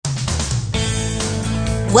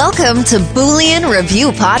Welcome to Boolean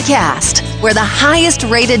Review Podcast, where the highest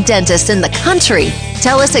rated dentists in the country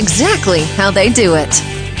tell us exactly how they do it.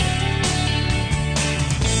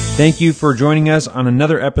 Thank you for joining us on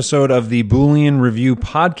another episode of the Boolean Review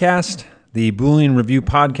Podcast. The Boolean Review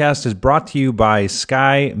Podcast is brought to you by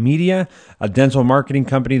Sky Media, a dental marketing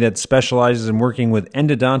company that specializes in working with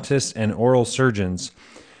endodontists and oral surgeons.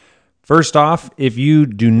 First off, if you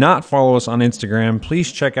do not follow us on Instagram,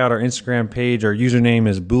 please check out our Instagram page. Our username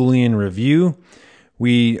is Boolean Review.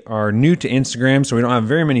 We are new to Instagram, so we don't have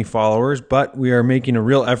very many followers, but we are making a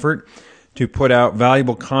real effort to put out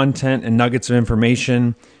valuable content and nuggets of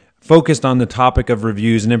information focused on the topic of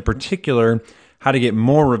reviews, and in particular, how to get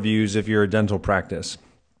more reviews if you're a dental practice.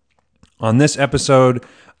 On this episode,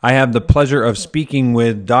 I have the pleasure of speaking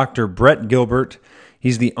with Dr. Brett Gilbert.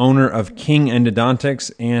 He's the owner of King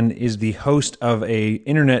Endodontics and is the host of an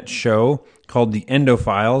internet show called the Endo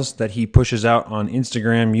Files that he pushes out on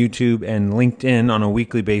Instagram, YouTube, and LinkedIn on a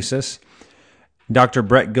weekly basis. Dr.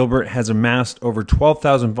 Brett Gilbert has amassed over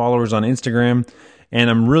 12,000 followers on Instagram, and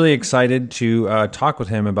I'm really excited to talk with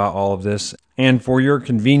him about all of this. And for your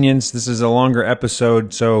convenience, this is a longer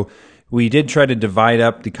episode, so we did try to divide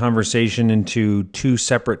up the conversation into two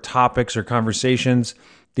separate topics or conversations.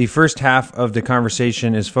 The first half of the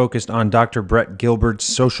conversation is focused on Dr. Brett Gilbert's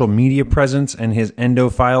social media presence and his Endo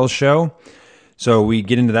Files show. So we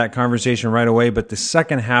get into that conversation right away, but the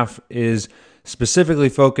second half is specifically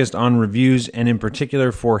focused on reviews and in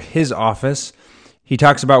particular for his office. He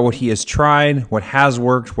talks about what he has tried, what has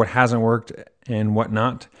worked, what hasn't worked, and what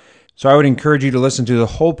not. So I would encourage you to listen to the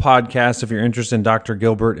whole podcast if you're interested in Dr.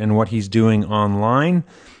 Gilbert and what he's doing online.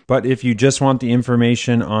 But if you just want the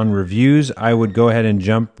information on reviews, I would go ahead and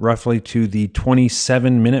jump roughly to the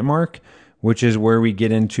 27-minute mark, which is where we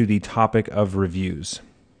get into the topic of reviews.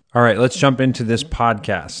 All right, let's jump into this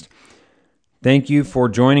podcast. Thank you for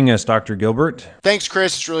joining us, Dr. Gilbert. Thanks,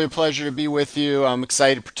 Chris. It's really a pleasure to be with you. I'm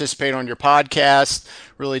excited to participate on your podcast,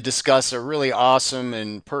 really discuss a really awesome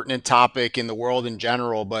and pertinent topic in the world in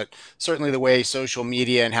general, but certainly the way social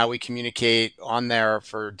media and how we communicate on there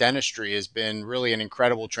for dentistry has been really an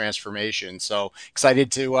incredible transformation. So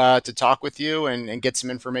excited to talk with you and get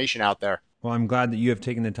some information out there. Well, I'm glad that you have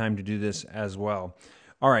taken the time to do this as well.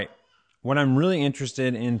 All right. What I'm really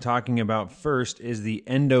interested in talking about first is the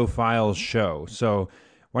Endo Files show. So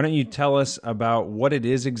why don't you tell us about what it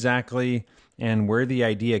is exactly and where the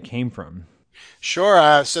idea came from?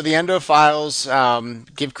 Sure. So the Endo Files,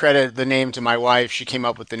 give credit the name to my wife. She came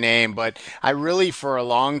up with the name, but I really for a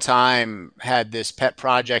long time had this pet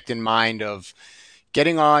project in mind of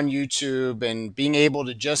getting on YouTube and being able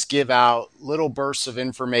to just give out little bursts of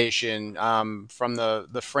information from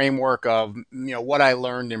the framework of what I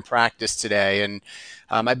learned in practice today. And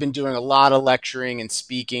I've been doing a lot of lecturing and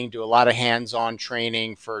speaking, do a lot of hands-on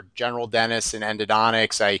training for general dentists and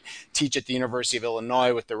endodontics. I teach at the University of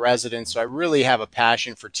Illinois with the residents, so I really have a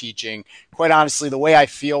passion for teaching. Quite honestly, the way I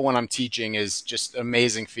feel when I'm teaching is just an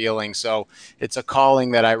amazing feeling. So it's a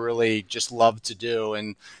calling that I really just love to do.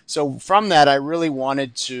 And so from that, I really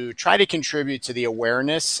wanted to try to contribute to the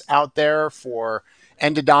awareness out there for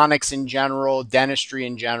endodontics in general, dentistry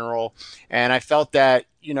in general. And I felt that,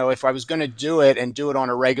 if I was going to do it and do it on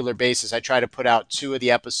a regular basis, I try to put out 2 of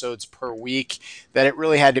the episodes per week, that it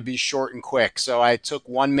really had to be short and quick. So I took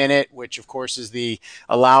 1 minute, which of course is the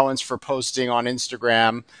allowance for posting on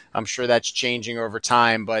Instagram. I'm sure that's changing over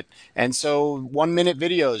time, and so 1 minute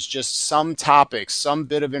videos, just some topics, some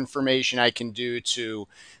bit of information I can do to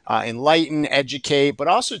enlighten, educate, but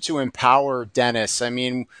also to empower dentists. I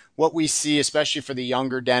mean, what we see, especially for the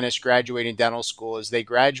younger dentists graduating dental school, is they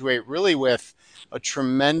graduate really with a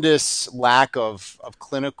tremendous lack of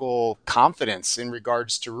clinical confidence in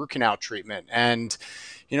regards to root canal treatment. And,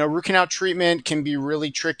 root canal treatment can be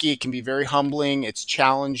really tricky. It can be very humbling. It's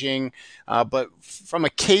challenging. But from a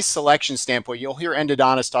case selection standpoint, you'll hear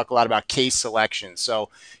endodontists talk a lot about case selection. So,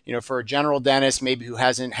 for a general dentist, maybe who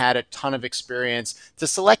hasn't had a ton of experience, to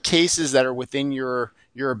select cases that are within your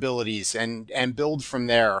abilities and build from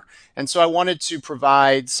there. And so I wanted to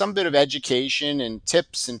provide some bit of education and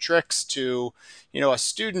tips and tricks to, a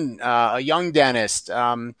student, a young dentist.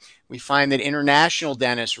 We find that international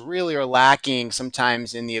dentists really are lacking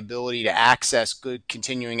sometimes in the ability to access good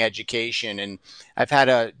continuing education. And I've had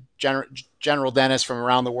a general dentist from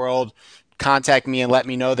around the world contact me and let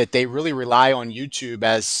me know that they really rely on YouTube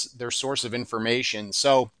as their source of information.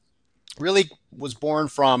 So really was born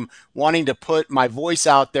from wanting to put my voice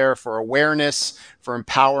out there for awareness, for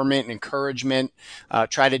empowerment and encouragement.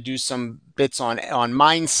 Try to do some bits on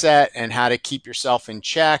mindset and how to keep yourself in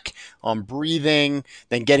check, on breathing,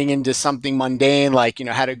 then getting into something mundane like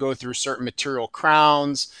how to go through certain material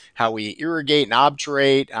crowns, how we irrigate and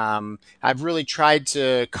obturate. I've really tried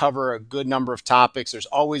to cover a good number of topics. There's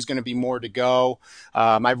always going to be more to go.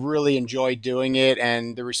 I've really enjoyed doing it,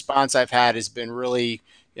 and the response I've had has been really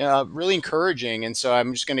encouraging. And so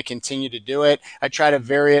I'm just going to continue to do it. I try to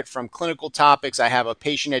vary it from clinical topics. I have a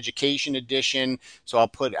patient education edition, so I'll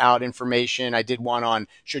put out information. I did one on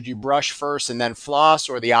should you brush first and then floss,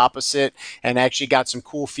 or the opposite, and actually got some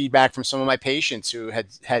cool feedback from some of my patients who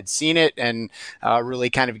had seen it and really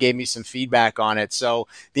kind of gave me some feedback on it. So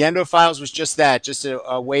the Endo Files was just that, just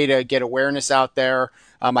a way to get awareness out there.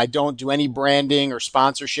 I don't do any branding or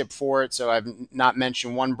sponsorship for it, so I've not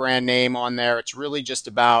mentioned one brand name on there. It's really just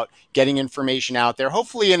about getting information out there,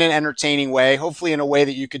 hopefully in an entertaining way, hopefully in a way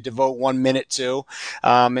that you could devote 1 minute to.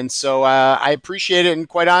 And so I appreciate it, and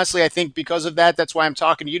quite honestly, I think because of that, that's why I'm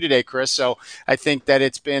talking to you today, Chris. So I think that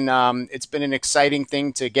it's been an exciting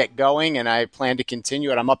thing to get going, and I plan to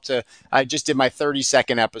continue it. I just did my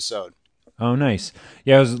 32nd episode. Oh, nice.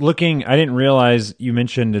 Yeah, I was looking. I didn't realize you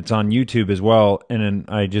mentioned it's on YouTube as well. And then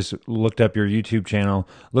I just looked up your YouTube channel.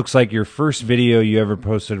 Looks like your first video you ever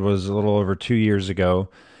posted was a little over 2 years ago.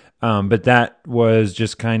 But that was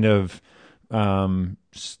just kind of,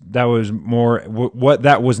 that was more,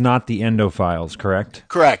 that was not the Endo Files, correct?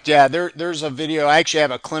 Correct. Yeah, there's a video. I actually have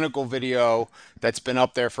a clinical video that's been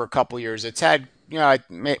up there for a couple years. It's had,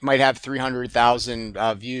 it might have 300,000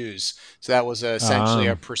 views. So that was essentially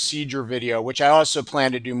a procedure video, which I also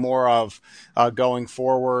plan to do more of going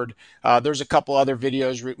forward. There's a couple other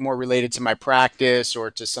videos more related to my practice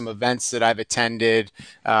or to some events that I've attended.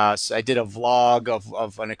 So I did a vlog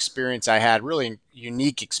of an experience I had, really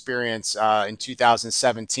unique experience in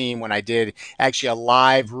 2017 when I did actually a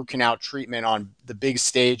live root canal treatment on the big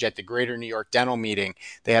stage at the Greater New York Dental Meeting.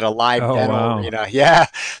 They had a live Oh, dental wow. arena. Yeah.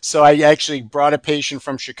 So I actually brought a patient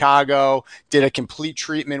from Chicago, did a complete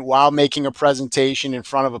treatment while making a presentation in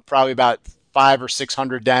front of probably about 500 or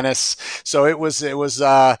 600 dentists. So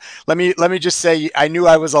let me just say, I knew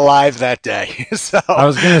I was alive that day. So I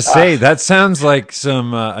was going to say, that sounds like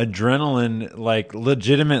some adrenaline, like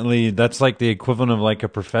legitimately, that's like the equivalent of like a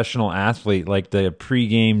professional athlete, like the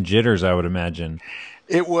pregame jitters, I would imagine.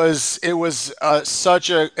 It was such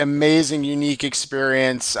an amazing, unique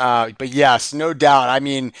experience. But yes, no doubt. I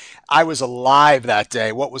mean, I was alive that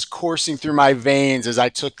day. What was coursing through my veins as I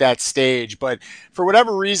took that stage. But for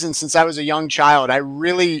whatever reason, since I was a young child, I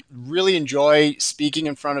really, really enjoy speaking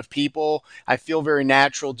in front of people. I feel very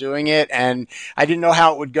natural doing it, and I didn't know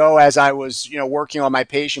how it would go as I was, working on my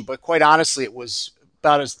patient. But quite honestly, it was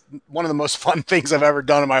about as one of the most fun things I've ever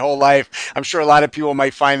done in my whole life. I'm sure a lot of people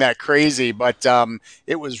might find that crazy, but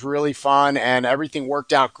it was really fun and everything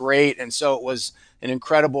worked out great. And so it was an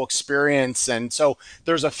incredible experience. And so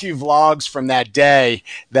there's a few vlogs from that day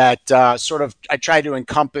that sort of I tried to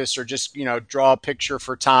encompass or just draw a picture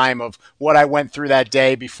for time of what I went through that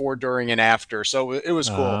day before, during, and after. So it was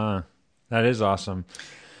cool. That is awesome.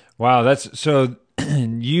 Wow, that's so.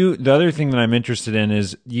 The other thing that I'm interested in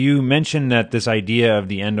is you mentioned that this idea of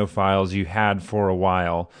the Endo Files you had for a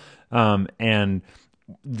while, and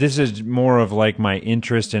this is more of like my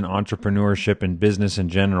interest in entrepreneurship and business in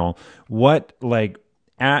general. What like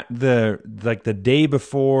at the day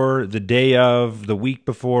before, the day of, the week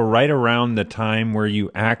before, right around the time where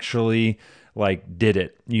you actually like did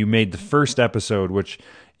it, you made the first episode, which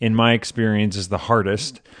in my experience is the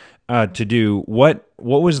hardest to do. What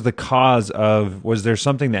was the cause of? Was there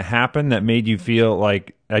something that happened that made you feel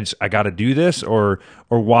like I got to do this, or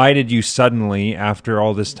why did you suddenly, after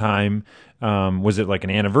all this time, was it like an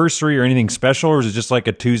anniversary or anything special, or was it just like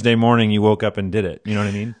a Tuesday morning you woke up and did it? You know what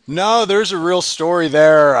I mean? No, there's a real story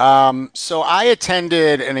there. So I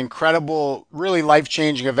attended an incredible, really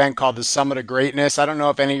life-changing event called the Summit of Greatness. I don't know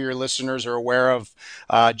if any of your listeners are aware of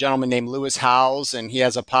a gentleman named Lewis Howes, and he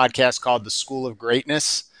has a podcast called The School of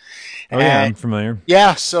Greatness. Oh yeah, And I'm familiar.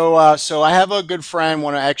 yeah, so I have a good friend,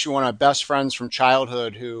 one of my best friends from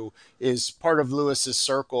childhood, who is part of Lewis's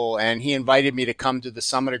circle, and he invited me to come to the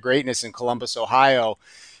Summit of Greatness in Columbus, Ohio.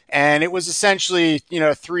 And it was essentially,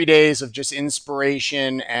 3 days of just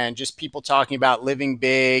inspiration and just people talking about living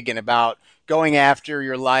big and about going after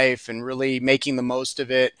your life and really making the most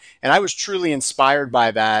of it. And I was truly inspired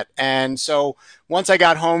by that. And so once I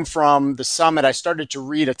got home from the summit, I started to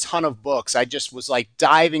read a ton of books. I just was like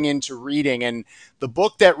diving into reading. And the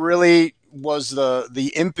book that really was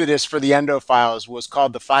the impetus for the Endo Files was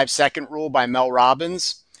called The 5 Second Rule by Mel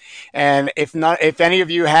Robbins. And if any of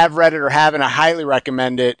you have read it or haven't, I highly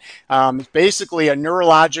recommend it. It's basically a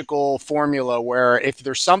neurological formula where if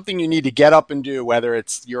there's something you need to get up and do, whether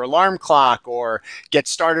it's your alarm clock or get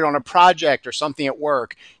started on a project or something at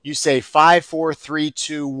work, you say 5, 4, 3,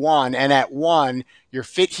 2, 1, and at 1, your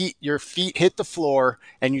feet hit the floor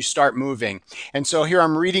and you start moving. And so here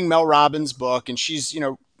I'm reading Mel Robbins' book, and she's,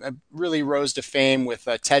 really rose to fame with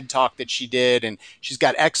a TED Talk that she did, and she's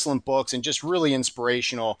got excellent books and just really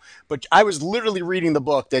inspirational. But I was literally reading the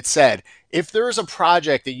book that said, if there's a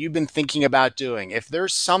project that you've been thinking about doing, if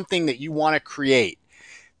there's something that you want to create,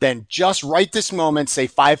 then just right this moment, say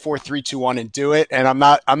 5, 4, 3, 2, 1, and do it. And I'm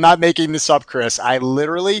not making this up, Chris. I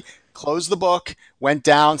literally closed the book, went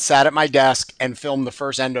down, sat at my desk, and filmed the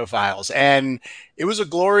first Endo files. And it was a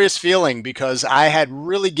glorious feeling because I had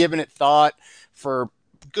really given it thought for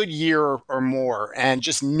good year or more and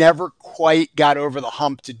just never quite got over the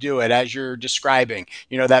hump to do it, as you're describing,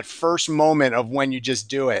 that first moment of when you just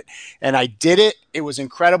do it. And I did it. It was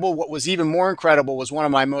incredible. What was even more incredible was one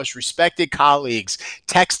of my most respected colleagues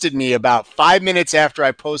texted me about 5 minutes after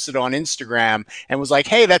I posted on Instagram and was like,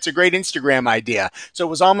 hey, that's a great Instagram idea. So it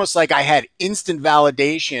was almost like I had instant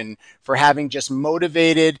validation for having just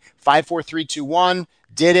motivated 5, 4, 3, 2, 1,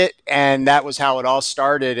 did it, and that was how it all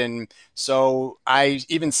started. And so I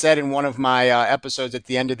even said in one of my episodes at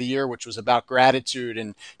the end of the year, which was about gratitude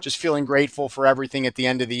and just feeling grateful for everything at the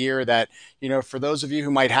end of the year, that, for those of you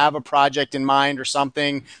who might have a project in mind or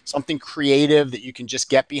something creative that you can just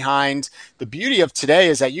get behind, the beauty of today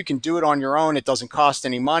is that you can do it on your own. It doesn't cost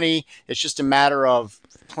any money. It's just a matter of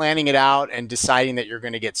planning it out and deciding that you're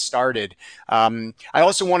going to get started. I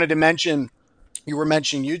also wanted to mention, you were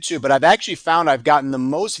mentioning YouTube, but I've actually found I've gotten the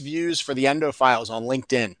most views for the Endo files on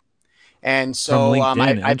LinkedIn. And From so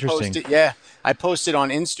LinkedIn, I interesting. posted on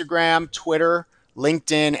Instagram, Twitter,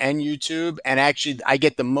 LinkedIn, and YouTube. And actually, I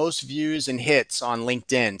get the most views and hits on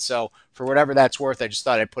LinkedIn. So for whatever that's worth, I just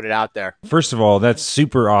thought I'd put it out there. First of all, that's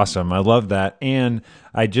super awesome. I love that. And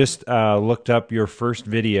I just looked up your first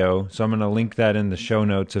video, so I'm going to link that in the show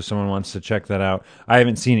notes if someone wants to check that out. I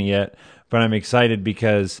haven't seen it yet, but I'm excited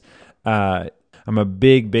because I'm a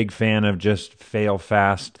big fan of just fail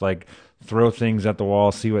fast, like throw things at the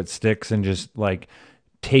wall, see what sticks, and just like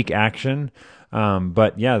take action.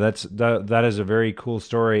 But yeah, that is a very cool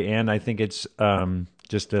story, and I think it's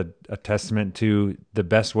just a testament to the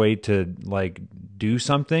best way to like do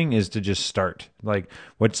something is to just start. Like,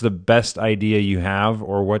 what's the best idea you have,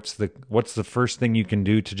 or what's the first thing you can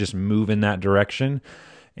do to just move in that direction?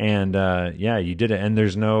 And yeah, you did it. And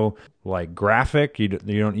there's no like graphic. You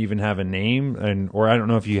don't even have a name, or I don't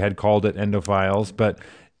know if you had called it Endo Files, but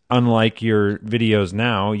unlike your videos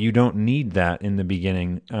now, you don't need that in the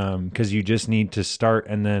beginning because you just need to start,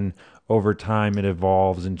 and then over time it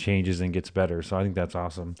evolves and changes and gets better. So I think that's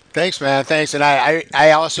awesome. Thanks, man. Thanks. And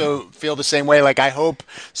I also feel the same way. Like, I hope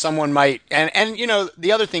someone might, and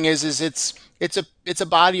the other thing is it's a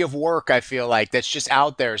body of work, I feel like, that's just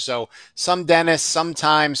out there. So some dentist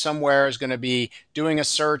sometime somewhere is going to be doing a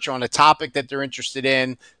search on a topic that they're interested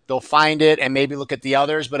in. They'll find it and maybe look at the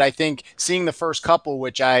others. But I think seeing the first couple,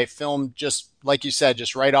 which I filmed just like you said,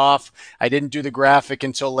 just right off. I didn't do the graphic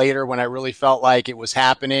until later when I really felt like it was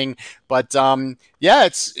happening. But yeah,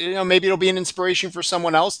 it's, maybe it'll be an inspiration for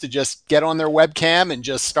someone else to just get on their webcam and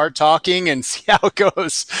just start talking and see how it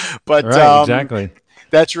goes. But right, exactly.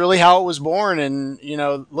 That's really how it was born. And,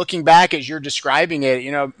 looking back as you're describing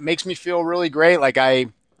it, makes me feel really great. Like I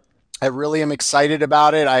really am excited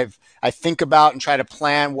about it. I think about and try to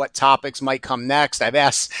plan what topics might come next. I've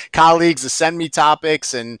asked colleagues to send me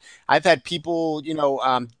topics, and I've had people,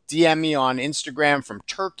 DM me on Instagram from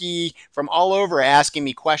Turkey, from all over, asking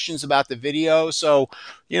me questions about the video. So,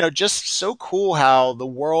 just so cool how the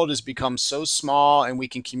world has become so small and we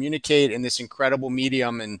can communicate in this incredible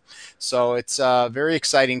medium. And so it's a very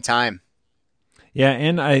exciting time. Yeah,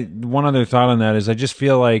 and one other thought on that is I just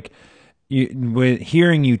feel like with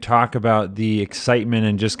hearing you talk about the excitement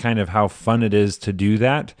and just kind of how fun it is to do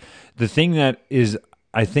that, the thing that is,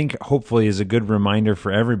 I think, hopefully is a good reminder for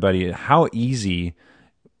everybody, how easy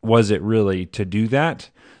was it really to do that?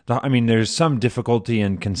 I mean, there's some difficulty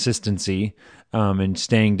and consistency and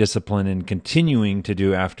staying disciplined and continuing to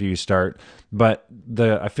do after you start. But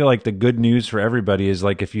I feel like the good news for everybody is,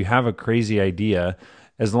 like, if you have a crazy idea,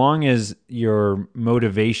 as long as your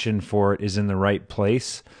motivation for it is in the right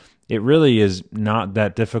place, it really is not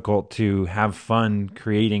that difficult to have fun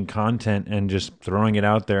creating content and just throwing it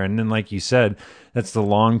out there. And then, like you said, that's the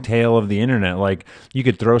long tail of the internet. Like, you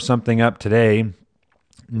could throw something up today,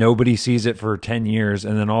 nobody sees it for 10 years,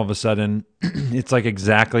 and then all of a sudden it's like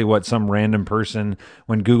exactly what some random person,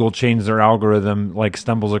 when Google changed their algorithm, like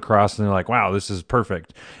stumbles across, and they're like, wow, this is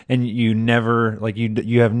perfect. And you never, like,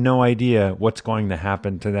 you have no idea what's going to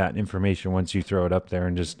happen to that information once you throw it up there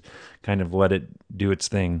and just kind of let it do its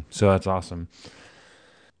thing. So that's awesome.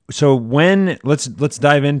 So let's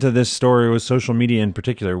dive into this story with social media in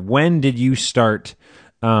particular. When did you start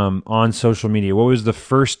on social media? What was the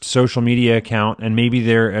first social media account? And maybe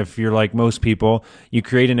if you're like most people, you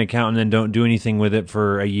create an account and then don't do anything with it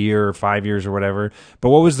for a year or 5 years or whatever. But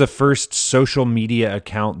what was the first social media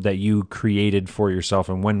account that you created for yourself,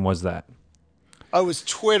 and when was that? Oh, it was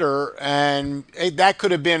Twitter, and that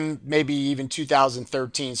could have been maybe even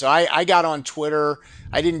 2013. So I got on Twitter.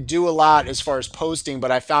 I didn't do a lot as far as posting,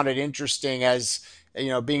 but I found it interesting as,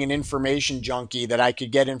 being an information junkie, that I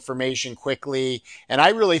could get information quickly. And I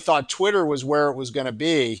really thought Twitter was where it was going to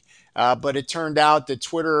be. But it turned out that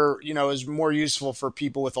Twitter, is more useful for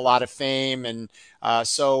people with a lot of fame. And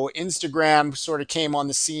so Instagram sort of came on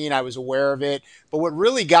the scene. I was aware of it. But what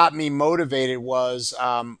really got me motivated was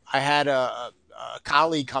I had a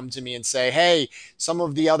colleague come to me and say, hey, some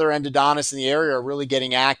of the other endodontists in the area are really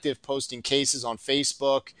getting active, posting cases on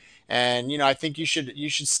Facebook. And, I think you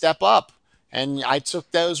should step up. And I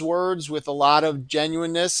took those words with a lot of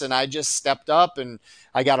genuineness, and I just stepped up, and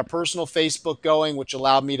I got a personal Facebook going, which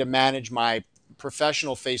allowed me to manage my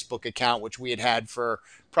professional Facebook account, which we had had for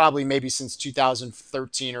probably maybe since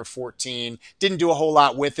 2013 or 14. Didn't do a whole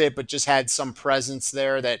lot with it, but just had some presence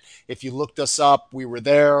there that if you looked us up, we were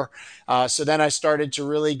there. So then I started to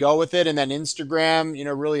really go with it. And then Instagram,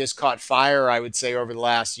 really has caught fire, I would say, over the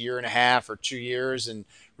last year and a half or 2 years, and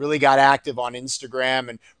really got active on Instagram.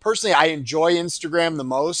 And personally, I enjoy Instagram the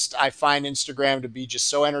most. I find Instagram to be just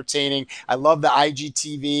so entertaining. I love the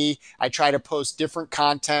IGTV. I try to post different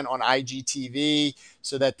content on IGTV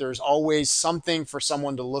so that there's always something for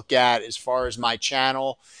someone to look at as far as my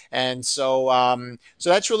channel. And so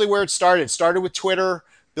that's really where it started. It started with Twitter,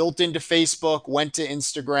 built into Facebook, went to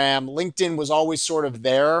Instagram. LinkedIn was always sort of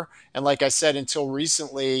there. And like I said, until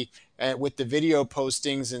recently, with the video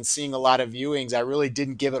postings and seeing a lot of viewings, I really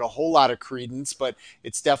didn't give it a whole lot of credence, but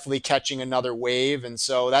it's definitely catching another wave. And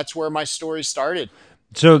so that's where my story started.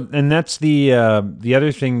 So, and that's the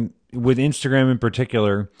other thing with Instagram in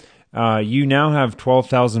particular. You now have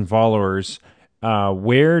 12,000 followers. Give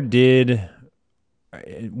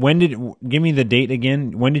me the date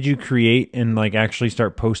again. When did you create and like actually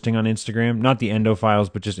start posting on Instagram? Not the Endo files,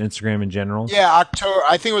 but just Instagram in general. Yeah, October.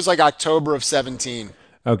 I think it was like October of 17.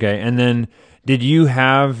 Okay. And then do you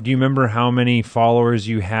remember how many followers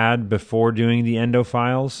you had before doing the Endo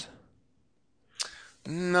files?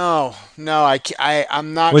 No,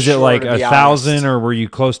 I'm not Was sure. it like To be 1,000, honest. or were you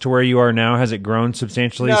close to where you are now? Has it grown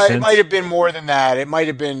substantially No, it since? might have been more than that. It might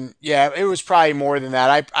have been, yeah, it was probably more than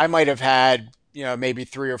that. I might have had, maybe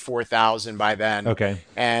 3 or 4 thousand by then. Okay.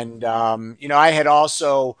 And, I had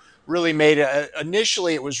also really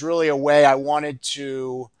initially it was really a way I wanted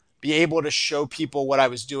to be able to show people what I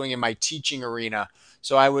was doing in my teaching arena.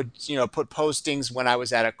 So I would, put postings when I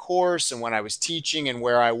was at a course and when I was teaching and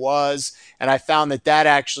where I was. And I found that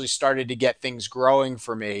actually started to get things growing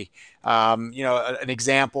for me. An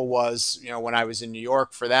example was, when I was in New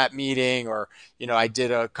York for that meeting, or, I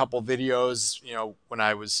did a couple videos, when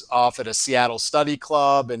I was off at a Seattle study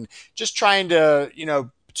club, and just trying to,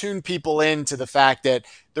 tune people into the fact that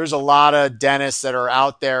there's a lot of dentists that are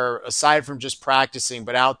out there, aside from just practicing,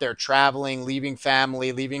 but out there traveling, leaving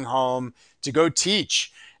family, leaving home to go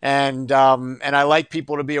teach. And I like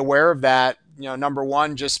people to be aware of that. Number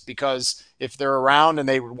one, just because if they're around and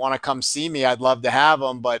they would want to come see me, I'd love to have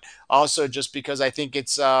them. But also just because I think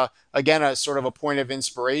it's, again, a sort of a point of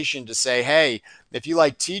inspiration to say, hey, if you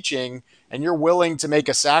like teaching and you're willing to make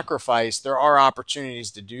a sacrifice, there are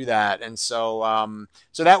opportunities to do that. And so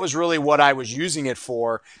that was really what I was using it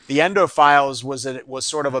for. The Endo Files was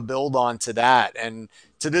sort of a build on to that. And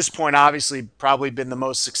to this point, obviously, probably been the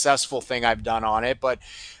most successful thing I've done on it. But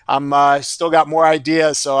I'm still got more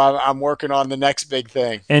ideas, so I'm working on the next big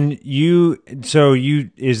thing. And did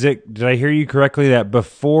I hear you correctly that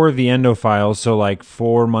before the Endo files, so like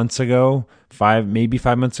 4 months ago, maybe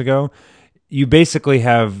 5 months ago, you basically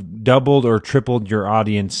have doubled or tripled your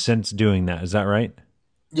audience since doing that. Is that right?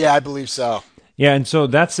 Yeah, I believe so. Yeah, and so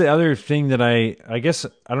that's the other thing that I guess,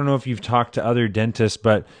 I don't know if you've talked to other dentists,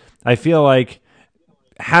 but I feel like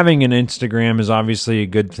having an Instagram is obviously a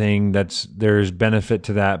good thing. There's benefit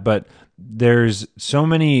to that, but there's so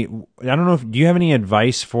many, I don't know do you have any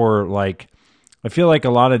advice for, like, I feel like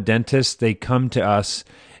a lot of dentists, they come to us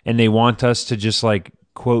and they want us to just like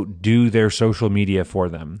quote, do their social media for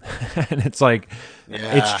them. And it's like,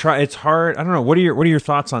 Yeah. it's hard. I don't know. What are your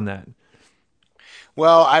thoughts on that?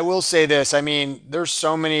 Well, I will say this. I mean, there's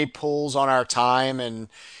so many pulls on our time, and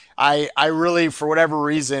I really, for whatever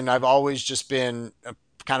reason, I've always just been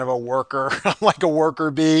kind of a worker. I'm like a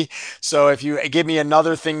worker bee. So if you give me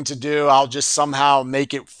another thing to do, I'll just somehow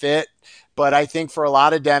make it fit. But I think for a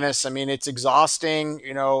lot of dentists, I mean, it's exhausting.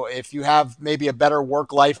 You know, if you have maybe a better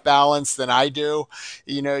work-life balance than I do,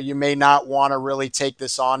 you know, you may not want to really take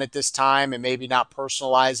this on at this time and maybe not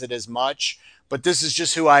personalize it as much. But this is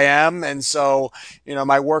just who I am. And so, you know,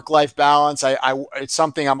 my work-life balance, it's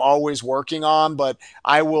something I'm always working on, but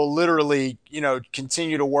I will literally, you know,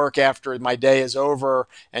 continue to work after my day is over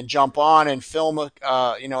and jump on and film,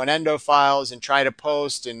 you know, an endo files and try to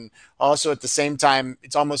post. And also at the same time,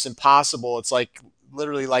 it's almost impossible. It's like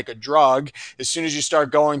literally like a drug. As soon as you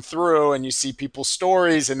start going through and you see people's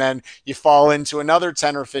stories, and then you fall into another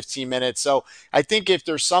 10 or 15 minutes. So I think if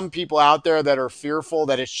there's some people out there that are fearful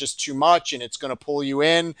that it's just too much and it's going to pull you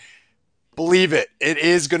in, believe it, it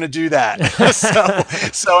is going to do that.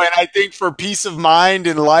 And I think for peace of mind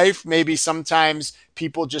in life, maybe sometimes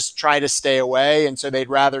people just try to stay away. And so they'd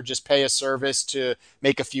rather just pay a service to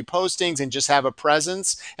make a few postings and just have a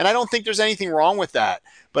presence. And I don't think there's anything wrong with that.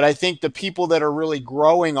 But I think the people that are really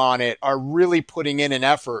growing on it are really putting in an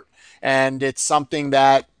effort. And it's something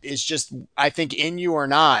that is just, I think, in you or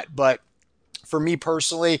not. But for me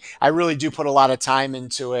personally, I really do put a lot of time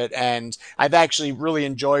into it, and I've actually really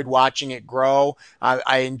enjoyed watching it grow.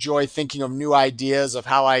 I enjoy thinking of new ideas of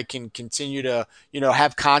how I can continue to, you know,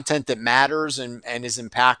 have content that matters and is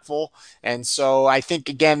impactful. And so I think,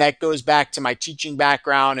 again, that goes back to my teaching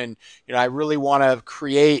background, and, you know, I really want to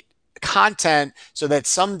create content so that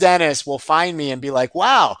some dentist will find me and be like,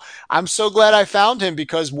 wow, I'm so glad I found him,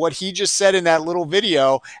 because what he just said in that little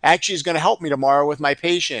video actually is going to help me tomorrow with my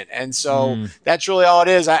patient. And so Mm. that's really all it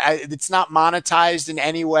is. It's not monetized in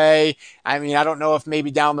any way. I mean, I don't know if maybe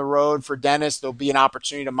down the road for dentists, there'll be an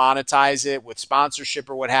opportunity to monetize it with sponsorship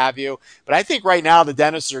or what have you. But I think right now the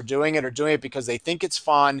dentists are doing it because they think it's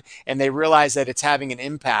fun and they realize that it's having an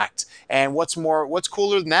impact. And what's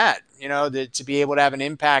cooler than that? You know, to be able to have an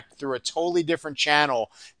impact through a totally different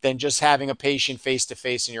channel than just having a patient face to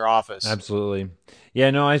face in your office. Absolutely. Yeah,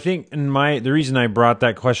 no, I think the reason I brought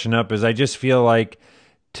that question up is I just feel like,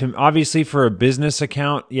 obviously for a business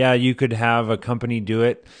account, yeah, you could have a company do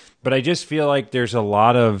it, but I just feel like there's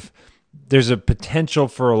a potential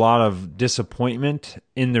for a lot of disappointment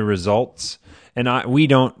in the results. And we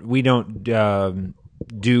don't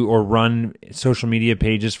do or run social media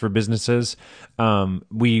pages for businesses.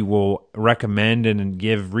 We will recommend and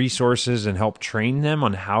give resources and help train them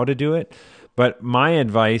on how to do it. But my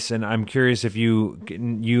advice, and I'm curious if you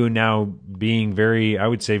now being very, I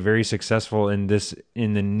would say, very successful in the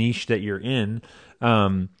niche that you're in.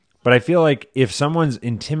 But I feel like if someone's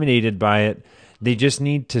intimidated by it, they just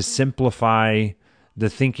need to simplify the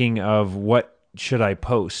thinking of, what should I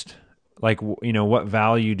post? Like, you know, what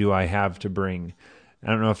value do I have to bring? I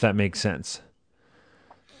don't know if that makes sense.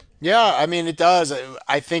 Yeah, I mean it does.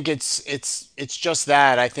 I think it's just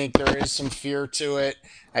that. I think there is some fear to it.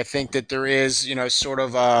 I think that there is, you know, sort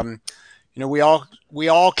of you know, we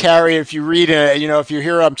all carry. If you read it, you know, if you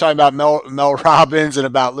hear I'm talking about Mel Robbins and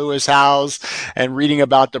about Lewis Howes and reading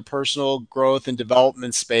about the personal growth and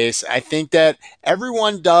development space, I think that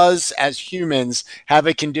everyone does, as humans, have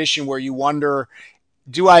a condition where you wonder,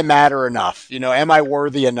 do I matter enough? You know, am I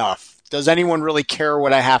worthy enough? Does anyone really care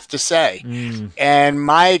what I have to say? Mm, And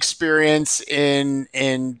my experience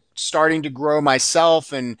in starting to grow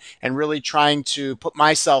myself and really trying to put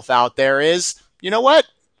myself out there is, you know what?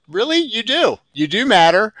 Really, you do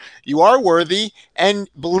matter. You are worthy. And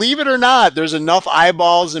believe it or not, there's enough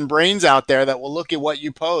eyeballs and brains out there that will look at what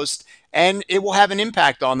you post, and it will have an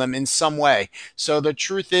impact on them in some way. So the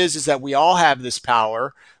truth is that we all have this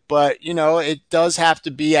power. But, you know, it does have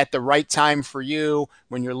to be at the right time for you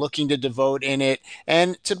when you're looking to devote in it.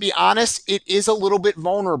 And to be honest, it is a little bit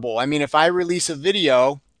vulnerable. I mean, if I release a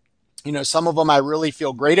video, you know, some of them I really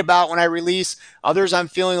feel great about when I release. Others I'm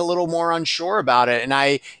feeling a little more unsure about it.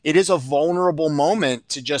 And it is a vulnerable moment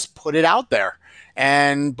to just put it out there.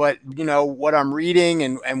 But you know, what I'm reading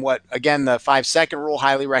and what, again, the 5-second rule,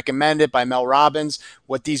 highly recommended by Mel Robbins,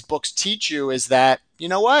 what these books teach you is that, you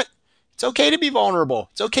know what? It's okay to be vulnerable.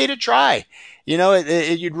 It's okay to try. You know,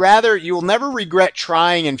 you'll never regret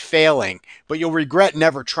trying and failing, but you'll regret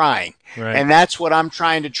never trying. right. And that's what I'm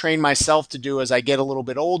trying to train myself to do as I get a little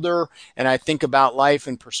bit older and I think about life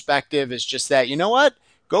and perspective, is just that, you know what?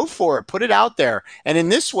 Go for it. Put it out there. And in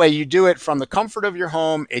this way, you do it from the comfort of your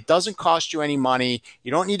home. It doesn't cost you any money.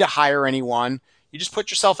 You don't need to hire anyone. you just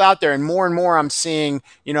put yourself out there. And more I'm seeing,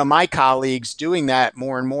 my colleagues doing that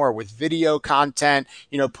more and more with video content,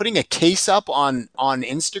 putting a case up on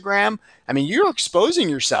Instagram. I mean, you're exposing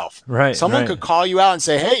yourself. Right, Someone right. could call you out and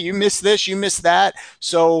say, hey, you missed this, you missed that.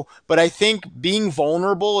 So, but I think being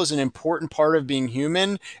vulnerable is an important part of being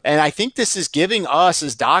human. And I think this is giving us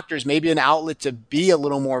as doctors maybe an outlet to be a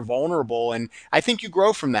little more vulnerable. And I think you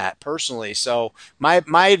grow from that personally. So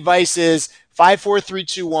my advice is 5, 4, 3,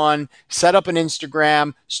 2, 1, set up an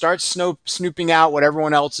Instagram, start snooping out what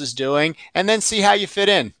everyone else is doing, and then see how you fit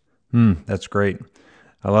in. That's great.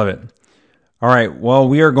 I love it. All right. Well,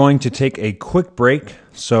 we are going to take a quick break.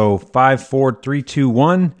 So 5, 4, 3, 2,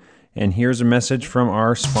 1. And here's a message from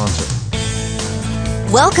our sponsor.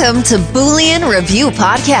 Welcome to Boolean Review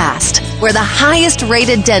Podcast, where the highest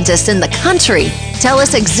rated dentists in the country tell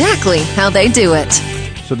us exactly how they do it.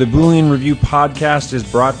 So the Boolean Review Podcast is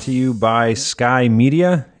brought to you by Sky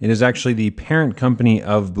Media. It is actually the parent company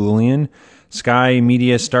of Boolean. Sky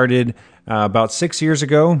Media started about 6 years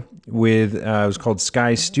ago with, it was called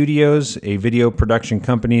Sky Studios, a video production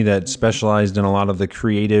company that specialized in a lot of the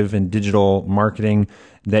creative and digital marketing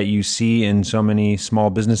that you see in so many small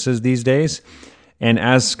businesses these days. And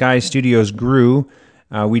as Sky Studios grew,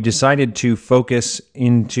 we decided to focus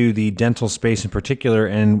into the dental space in particular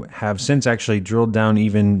and have since actually drilled down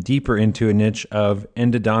even deeper into a niche of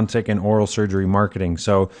endodontic and oral surgery marketing.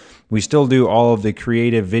 So we still do all of the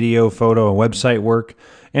creative video, photo, and website work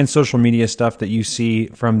and social media stuff that you see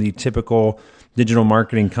from the typical digital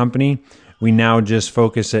marketing company. We now just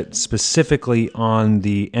focus it specifically on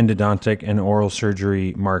the endodontic and oral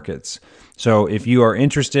surgery markets. So if you are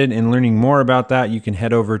interested in learning more about that, you can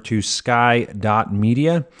head over to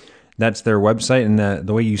sky.media. That's their website. And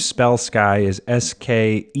the way you spell Sky is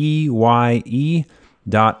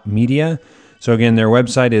SKEYE.media. So again, their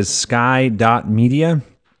website is sky.media.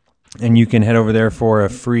 And you can head over there for a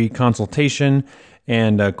free consultation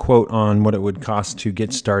and a quote on what it would cost to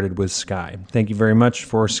get started with Sky. Thank you very much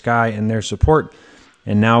for Sky and their support.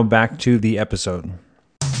 And now back to the episode.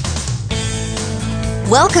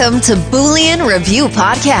 Welcome to Boolean Review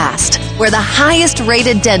Podcast, where the highest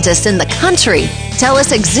rated dentists in the country tell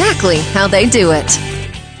us exactly how they do it.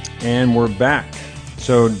 And we're back.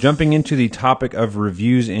 So jumping into the topic of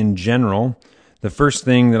reviews in general, the first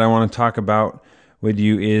thing that I want to talk about with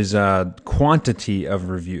you is quantity of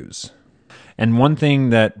reviews. And one thing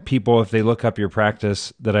that people, if they look up your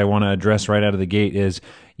practice, that I want to address right out of the gate is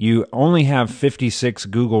you only have 56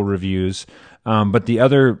 Google reviews. But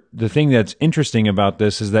the thing that's interesting about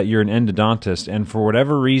this is that you're an endodontist, and for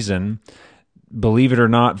whatever reason, believe it or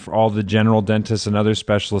not, for all the general dentists and other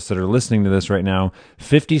specialists that are listening to this right now,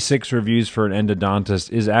 56 reviews for an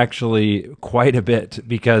endodontist is actually quite a bit,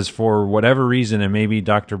 because for whatever reason, and maybe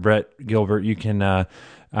Dr. Brett Gilbert, you can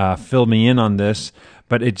fill me in on this,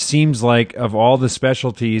 but it seems like of all the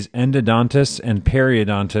specialties, endodontists and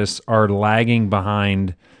periodontists are lagging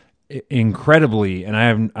behind incredibly,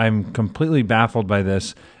 and I'm completely baffled by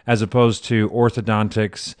this, as opposed to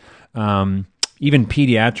orthodontics, even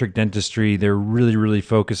pediatric dentistry. They're really, really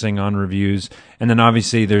focusing on reviews, and then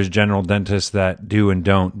obviously there's general dentists that do and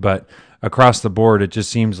don't. But across the board, it just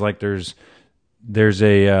seems like there's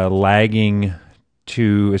a lagging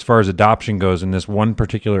to as far as adoption goes in this one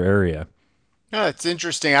particular area. Yeah, it's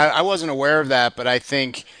interesting. I wasn't aware of that, but I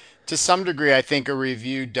think to some degree, I think a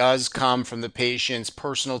review does come from the patient's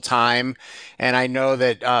personal time. And I know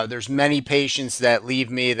that there's many patients that leave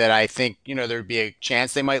me that I think, there'd be a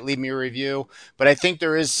chance they might leave me a review. But I think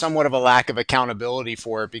there is somewhat of a lack of accountability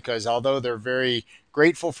for it, because although they're very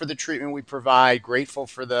grateful for the treatment we provide, grateful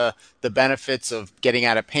for the benefits of getting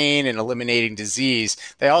out of pain and eliminating disease,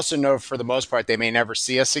 they also know for the most part they may never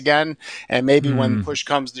see us again. And maybe when push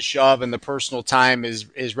comes to shove and the personal time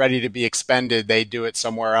is ready to be expended, they do it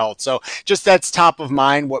somewhere else. So just that's top of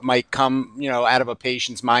mind, what might come out of a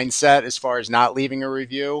patient's mindset as far as not leaving a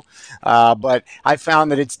review. But I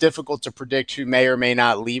found that it's difficult to predict who may or may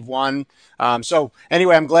not leave one. So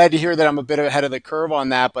anyway, I'm glad to hear that I'm a bit ahead of the curve on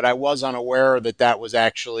that, but I was unaware that was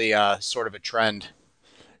actually sort of a trend.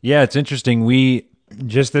 Yeah, it's interesting. We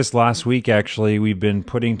just this last week, actually, we've been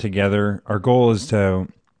putting together, our goal is to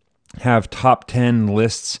have top 10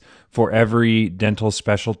 lists for every dental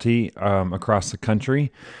specialty across the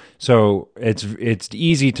country. So it's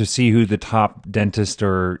easy to see who the top dentist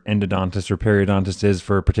or endodontist or periodontist is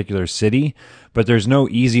for a particular city, but there's no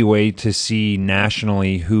easy way to see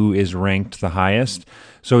nationally who is ranked the highest.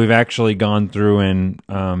 So we've actually gone through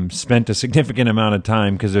and spent a significant amount of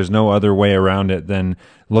time, because there's no other way around it than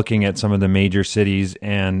looking at some of the major cities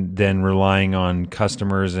and then relying on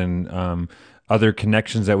customers and other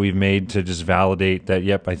connections that we've made to just validate that,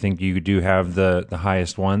 yep, I think you do have the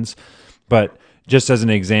highest ones. But just as an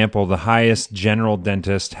example, the highest general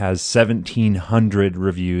dentist has 1,700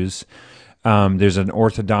 reviews. There's an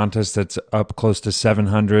orthodontist that's up close to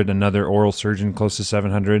 700, another oral surgeon close to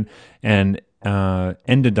 700, and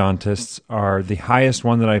endodontists are the highest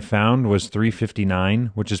one that I found was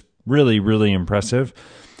 359, which is really, really impressive.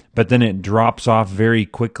 But then it drops off very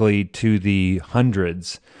quickly to the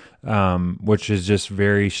hundreds, which is just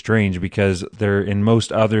very strange because there, in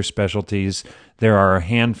most other specialties, there are a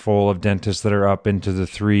handful of dentists that are up into the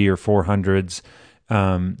 300 or 400s.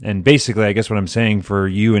 And basically, I guess what I'm saying for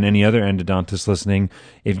you and any other endodontist listening,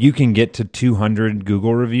 if you can get to 200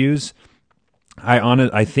 Google reviews,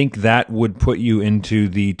 I think that would put you into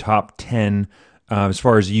the top 10 as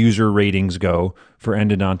far as user ratings go for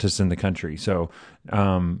endodontists in the country. So,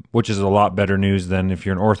 which is a lot better news than if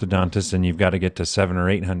you're an orthodontist and you've got to get to 700 or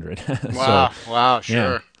 800. Wow, So, wow, yeah.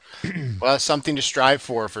 sure. Well, that's something to strive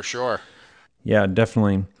for sure. Yeah,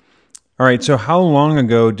 definitely. All right. So how long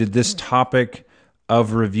ago did this topic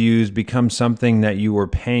of reviews become something that you were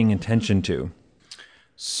paying attention to?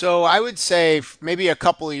 So I would say maybe a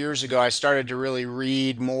couple of years ago, I started to really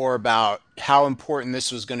read more about how important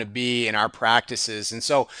this was going to be in our practices. And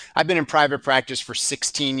so I've been in private practice for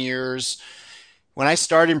 16 years. When I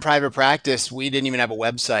started in private practice, we didn't even have a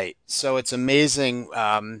website. So it's amazing.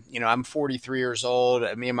 I'm 43 years old.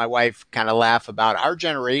 Me and my wife kind of laugh about our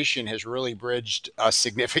generation has really bridged a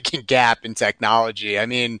significant gap in technology. I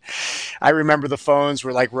mean, I remember the phones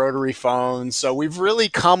were like rotary phones. So we've really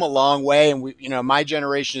come a long way. And my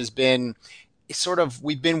generation has been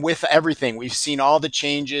we've been with everything. We've seen all the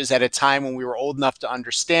changes at a time when we were old enough to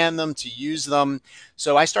understand them, to use them.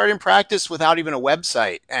 So I started in practice without even a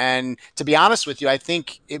website. And to be honest with you, I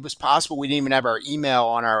think it was possible we didn't even have our email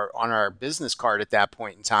on our business card at that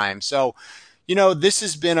point in time. So, this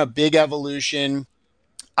has been a big evolution.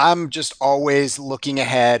 I'm just always looking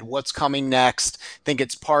ahead, what's coming next. I think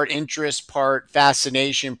it's part interest, part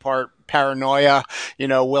fascination, part paranoia.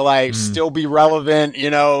 Will I Mm. still be relevant,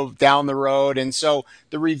 down the road? And so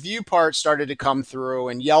the review part started to come through,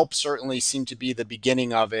 and Yelp certainly seemed to be the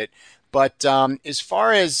beginning of it. But as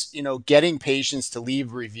far as getting patients to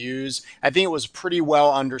leave reviews, I think it was pretty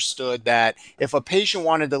well understood that if a patient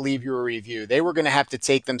wanted to leave you a review, they were going to have to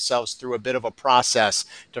take themselves through a bit of a process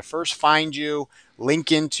to first find you,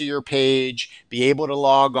 link into your page, be able to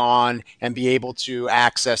log on, and be able to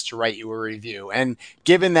access to write you a review. And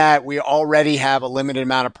given that we already have a limited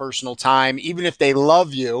amount of personal time, even if they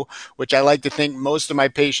love you, which I like to think most of my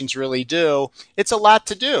patients really do, it's a lot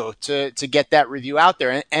to do to get that review out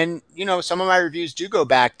there. And some of my reviews do go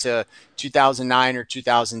back to 2009 or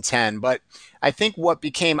 2010. But I think what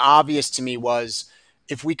became obvious to me was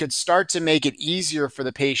if we could start to make it easier for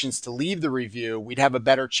the patients to leave the review, we'd have a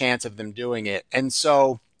better chance of them doing it. And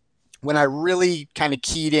so when I really kind of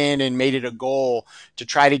keyed in and made it a goal to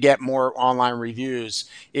try to get more online reviews,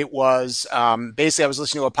 it was basically I was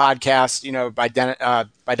listening to a podcast,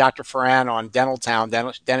 by Dr. Farhan on Dental Town,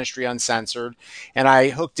 Dentistry Uncensored, and I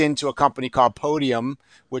hooked into a company called Podium,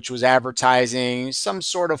 which was advertising some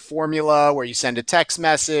sort of formula where you send a text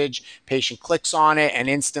message, patient clicks on it, and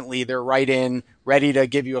instantly they're right in, ready to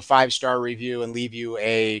give you a 5-star review and leave you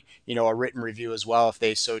a written review as well if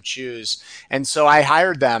they so choose. And so I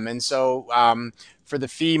hired them. And so for the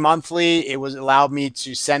fee monthly, it was allowed me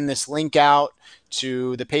to send this link out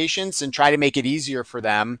to the patients and try to make it easier for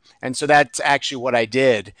them. And so that's actually what I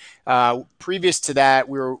did. Previous to that,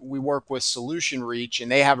 we work with Solution Reach,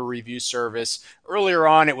 and they have a review service. Earlier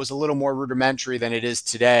on, it was a little more rudimentary than it is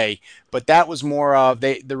today, but that was more of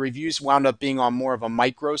the reviews wound up being on more of a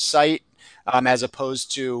micro site. As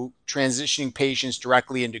opposed to transitioning patients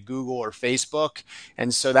directly into Google or Facebook.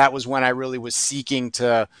 And so that was when I really was seeking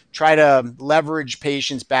to try to leverage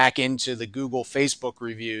patients back into the Google, Facebook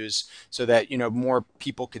reviews so that, more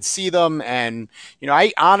people could see them. And,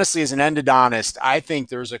 I honestly, as an endodontist, I think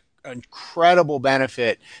there's an incredible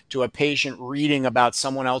benefit to a patient reading about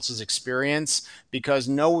someone else's experience because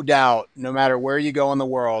no doubt, no matter where you go in the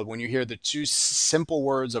world, when you hear the two simple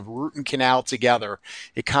words of root and canal together,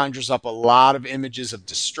 it conjures up a lot of images of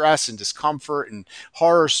distress and discomfort and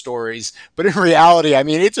horror stories. But in reality, I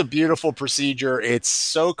mean, it's a beautiful procedure. It's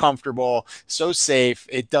so comfortable, so safe.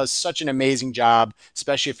 It does such an amazing job,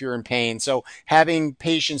 especially if you're in pain. So having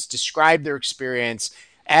patients describe their experience,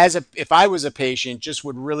 if I was a patient, just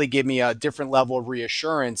would really give me a different level of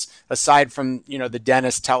reassurance aside from, the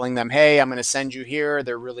dentist telling them, hey, I'm going to send you here.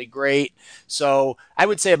 They're really great. So I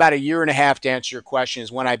would say about a year and a half to answer your question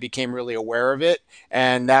is when I became really aware of it.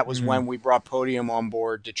 And that was Mm. when we brought Podium on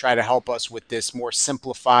board to try to help us with this more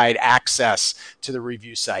simplified access to the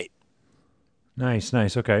review site. Nice,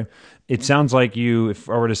 nice. Okay. It sounds like you, if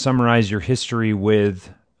I were to summarize your history with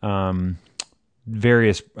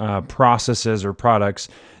various processes or products,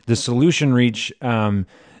 the Solution Reach,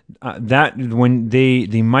 that when the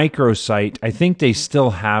microsite, I think they still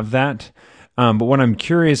have that. But what I'm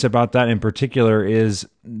curious about that in particular is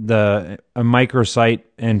a microsite,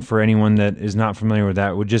 and for anyone that is not familiar with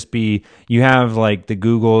that, would just be you have like the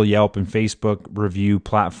Google, Yelp, and Facebook review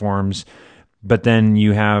platforms, but then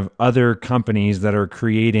you have other companies that are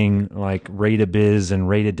creating like Rate-A-Biz and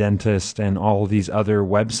Rate-A-Dentist and all of these other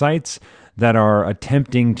websites that are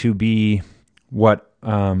attempting to be what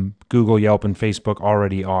Google, Yelp, and Facebook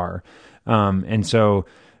already are. And so,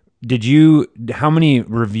 how many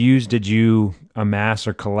reviews did you amass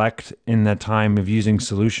or collect in that time of using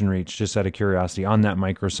Solution Reach, just out of curiosity, on that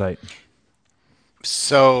microsite?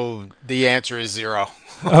 So the answer is zero.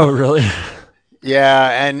 Oh, really?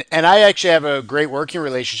 Yeah, and I actually have a great working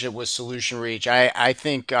relationship with Solution Reach. I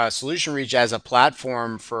think Solution Reach as a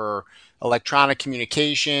platform for electronic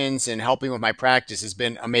communications and helping with my practice has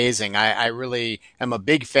been amazing. I really am a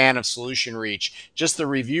big fan of Solution Reach. Just the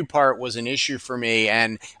review part was an issue for me,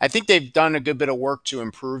 and I think they've done a good bit of work to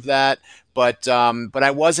improve that. But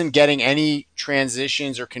I wasn't getting any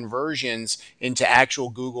transitions or conversions into actual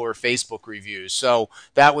Google or Facebook reviews. So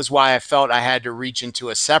that was why I felt I had to reach into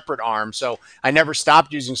a separate arm. So I never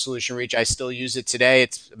stopped using Solution Reach. I still use it today.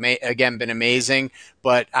 It's again been amazing.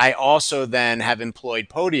 But I also then have employed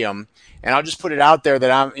Podium. And I'll just put it out there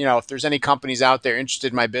that if there's any companies out there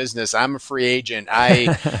interested in my business, I'm a free agent.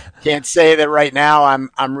 I can't say that right now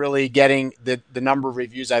I'm really getting the number of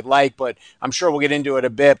reviews I'd like, but I'm sure we'll get into it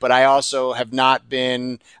a bit. But I also have not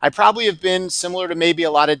been, I probably have been similar to maybe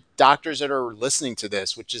a lot of doctors that are listening to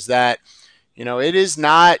this, which is that, it is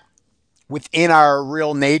not within our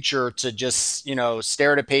real nature to just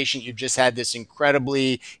stare at a patient you've just had this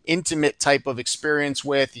incredibly intimate type of experience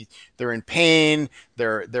with. They're in pain,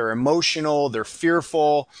 they're emotional, they're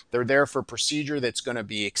fearful, they're there for a procedure that's going to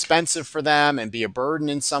be expensive for them and be a burden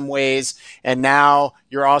in some ways. And now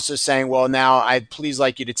you're also saying, well, now I'd please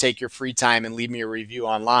like you to take your free time and leave me a review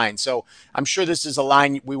online. So I'm sure this is a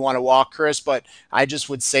line we want to walk, Chris, but I just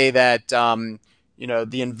would say that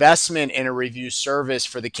the investment in a review service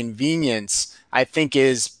for the convenience, I think,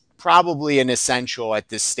 is probably an essential at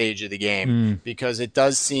this stage of the game, Mm. because it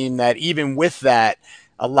does seem that even with that,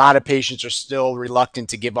 a lot of patients are still reluctant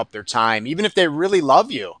to give up their time, even if they really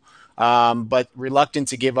love you, but reluctant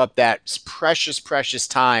to give up that precious, precious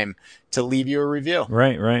time to leave you a review.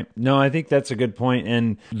 Right, right. No, I think that's a good point.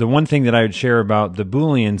 And the one thing that I would share about the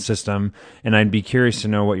Boolean system, and I'd be curious to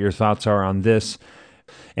know what your thoughts are on this.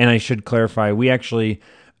 And I should clarify, we actually,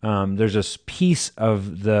 there's a piece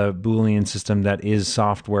of the Boolean system that is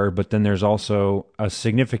software, but then there's also a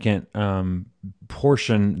significant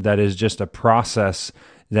portion that is just a process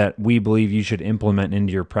that we believe you should implement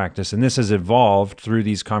into your practice. And this has evolved through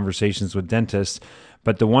these conversations with dentists.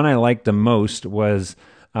 But the one I liked the most was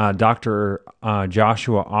Dr.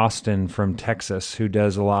 Joshua Austin from Texas, who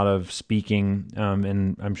does a lot of speaking,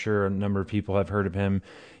 and I'm sure a number of people have heard of him.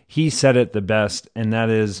 He said it the best, and that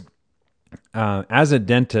is, as a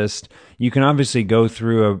dentist, you can obviously go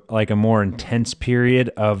through a more intense period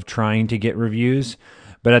of trying to get reviews,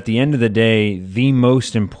 but at the end of the day, the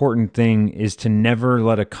most important thing is to never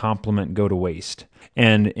let a compliment go to waste.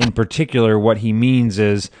 And in particular, what he means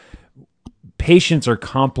is patients are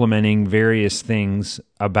complimenting various things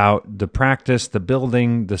about the practice, the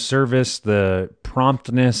building, the service, the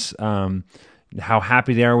promptness, how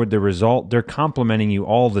happy they are with the result. They're complimenting you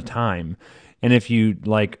all the time. And if you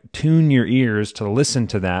tune your ears to listen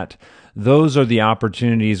to that, those are the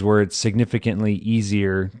opportunities where it's significantly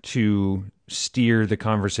easier to steer the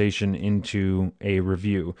conversation into a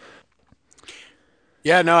review.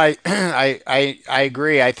 Yeah, no, I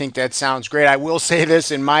agree. I think that sounds great. I will say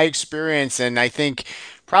this in my experience, and I think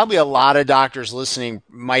probably a lot of doctors listening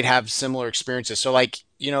might have similar experiences. So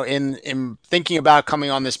in thinking about coming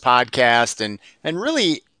on this podcast and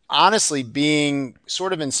really honestly being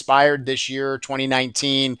sort of inspired this year,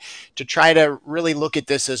 2019, to try to really look at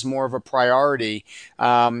this as more of a priority.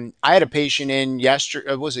 I had a patient in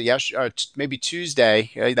yesterday, was it yesterday? Maybe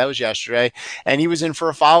Tuesday. That was yesterday. And he was in for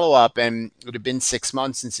a follow up, and it had been 6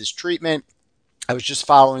 months since his treatment. I was just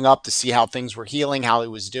following up to see how things were healing, how he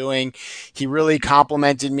was doing. He really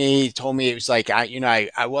complimented me. He told me it was like,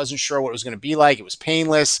 I wasn't sure what it was going to be like. It was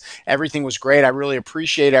painless. Everything was great. I really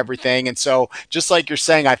appreciate everything. And so, just like you're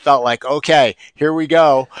saying, I felt like, okay, here we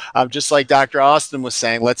go. Just like Dr. Austin was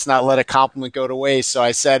saying, let's not let a compliment go to waste. So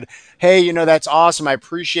I said, hey, that's awesome. I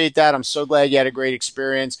appreciate that. I'm so glad you had a great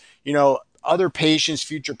experience. Other patients,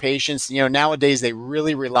 future patients, nowadays they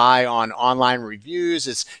really rely on online reviews.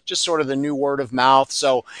 It's just sort of the new word of mouth.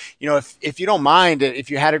 So, if you don't mind, if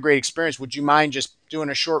you had a great experience, would you mind just doing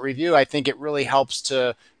a short review? I think it really helps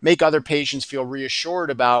to make other patients feel reassured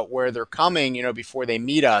about where they're coming, before they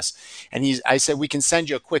meet us. And I said, we can send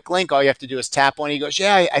you a quick link. All you have to do is tap on it. He goes,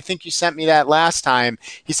 yeah, I think you sent me that last time.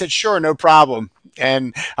 He said, sure, no problem.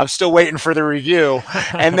 And I'm still waiting for the review.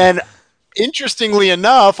 And then interestingly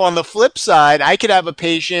enough, on the flip side, I could have a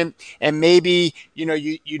patient and maybe, you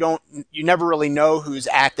never really know who's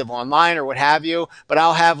active online or what have you, but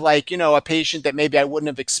I'll have a patient that maybe I wouldn't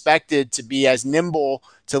have expected to be as nimble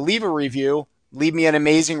to leave a review, leave me an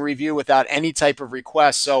amazing review without any type of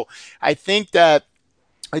request. So I think that,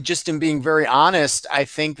 just in being very honest, I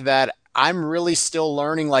think that I'm really still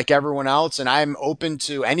learning like everyone else, and I'm open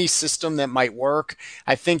to any system that might work.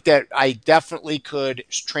 I think that I definitely could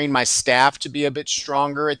train my staff to be a bit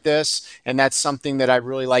stronger at this, and that's something that I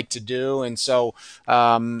really like to do. And so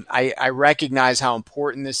I recognize how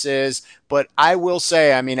important this is. But I will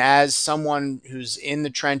say, I mean, as someone who's in the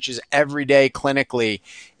trenches every day clinically,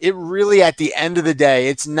 it really, at the end of the day,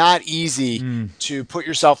 it's not easy to put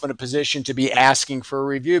yourself in a position to be asking for a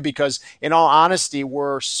review because, in all honesty,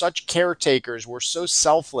 we're such caretakers. We're so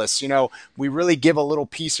selfless. We really give a little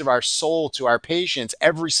piece of our soul to our patients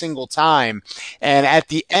every single time. And at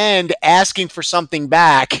the end, asking for something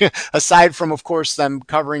back, aside from, of course, them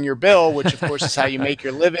covering your bill, which, of course, is how you make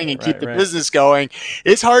your living and keep the business going,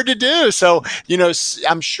 it's hard to do. So,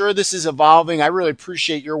 I'm sure this is evolving. I really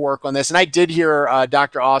appreciate your work on this. And I did hear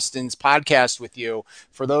Dr. Austin's podcast with you.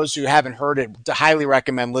 For those who haven't heard it, I highly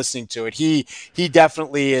recommend listening to it. He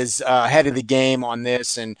definitely is ahead of the game on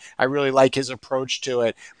this, and I really like his approach to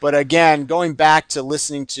it. But again, going back to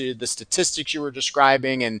listening to the statistics you were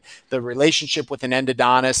describing and the relationship with an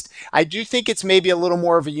endodontist, I do think it's maybe a little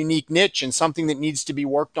more of a unique niche and something that needs to be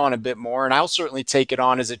worked on a bit more. And I'll certainly take it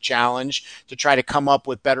on as a challenge to try to come up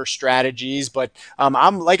with better strategies. But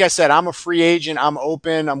like I said, I'm a free agent. I'm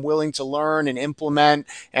open. I'm willing to learn and implement.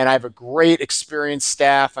 And I have a great experienced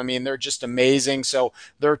staff. I mean, they're just amazing. So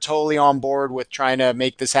they're totally on board with trying to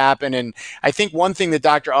make this happen. And I think one thing that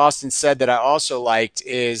Dr. Austin said that I also liked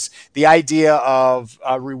is the idea of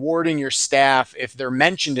rewarding your staff if they're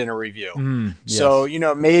mentioned in a review. Yes. So,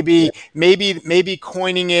 maybe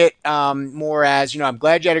coining it more as, I'm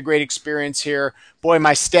glad you had a great experience here. Boy,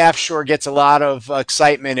 my staff sure gets a lot of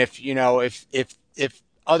excitement if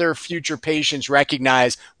other future patients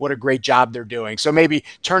recognize what a great job they're doing. So maybe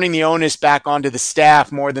turning the onus back onto the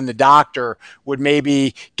staff more than the doctor would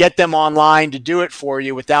maybe get them online to do it for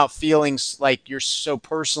you without feeling like you're so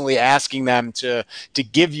personally asking them to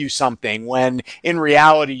give you something, when in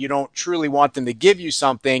reality you don't truly want them to give you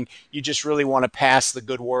something. You just really want to pass the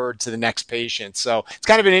good word to the next patient. So it's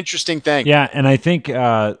kind of an interesting thing. Yeah, and I think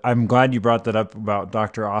I'm glad you brought that up about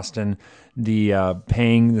Dr. Austin, the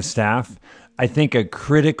paying the staff. I think a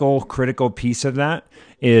critical piece of that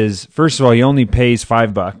is, first of all, he only pays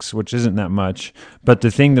 $5, which isn't that much. But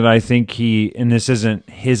the thing that I think and this isn't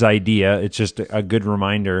his idea, it's just a good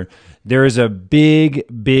reminder, there is a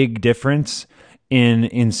big difference in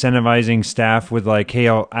incentivizing staff with like, hey,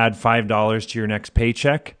 I'll add $5 to your next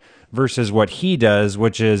paycheck, versus what he does,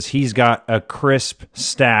 which is he's got a crisp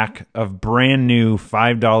stack of brand new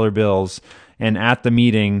 $5 bills, and at the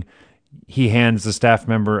meeting, he hands the staff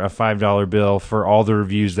member a $5 bill for all the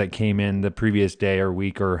reviews that came in the previous day or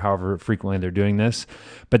week or however frequently they're doing this.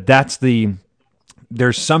 But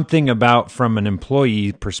there's something about, from an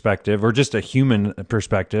employee perspective or just a human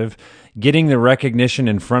perspective, getting the recognition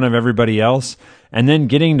in front of everybody else and then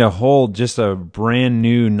getting to hold just a brand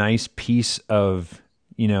new nice piece of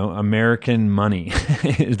American money.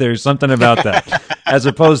 There's something about that, as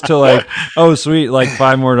opposed to like, oh, sweet, like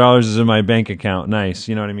 $5 more is in my bank account. Nice.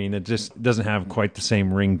 You know what I mean? It just doesn't have quite the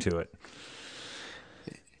same ring to it.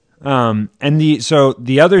 So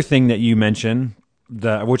the other thing that you mentioned,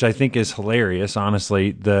 which I think is hilarious,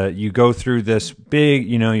 honestly, you go through this big,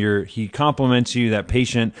 he compliments you, that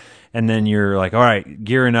patient, And then you're like, all right,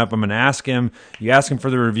 gearing up. I'm going to ask him. You ask him for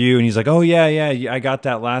the review, and he's like, oh, yeah, I got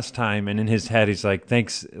that last time. And in his head, he's like,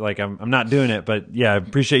 thanks. Like, I'm not doing it, but yeah, I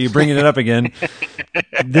appreciate you bringing it up again.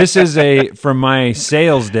 This is from my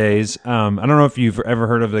sales days. I don't know if you've ever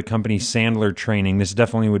heard of the company Sandler Training. This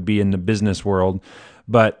definitely would be in the business world.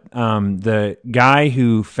 But the guy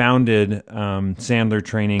who founded Sandler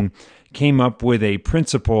Training came up with a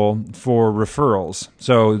principle for referrals.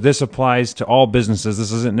 So this applies to all businesses.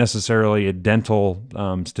 This isn't necessarily a dental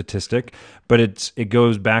statistic, but it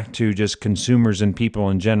goes back to just consumers and people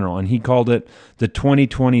in general. And he called it the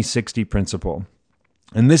 20-20-60 principle.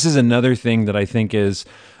 And this is another thing that I think is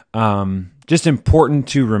just important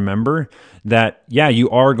to remember, that, yeah, you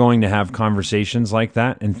are going to have conversations like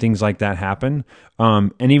that and things like that happen.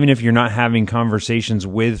 And even if you're not having conversations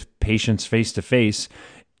with patients face-to-face,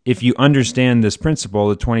 if you understand this principle,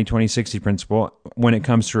 the 20-20-60 principle, when it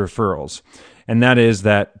comes to referrals, and that is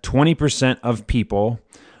that 20% of people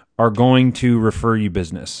are going to refer you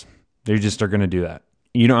business. They just are going to do that.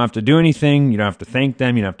 You don't have to do anything. You don't have to thank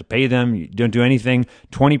them. You don't have to pay them. You don't do anything.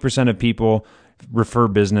 20% of people refer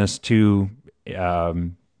business to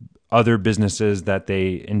other businesses that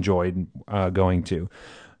they enjoyed going to.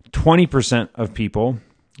 20% of people,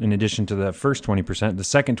 in addition to the first 20%, the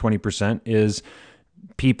second 20% is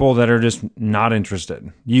people that are just not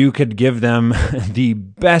interested. You could give them the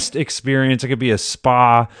best experience. It could be a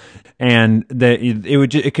spa, and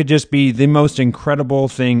it could just be the most incredible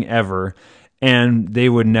thing ever, and they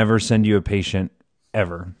would never send you a patient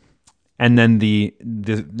ever. And then the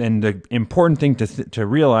important thing to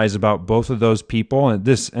realize about both of those people, and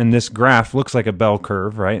this graph looks like a bell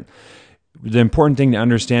curve, right? The important thing to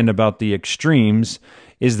understand about the extremes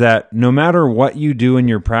is that no matter what you do in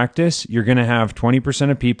your practice, you're going to have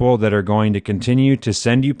 20% of people that are going to continue to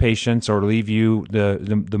send you patients or leave you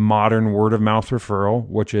the modern word of mouth referral,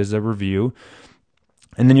 which is a review.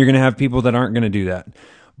 And then you're going to have people that aren't going to do that.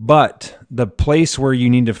 But the place where you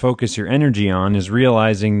need to focus your energy on is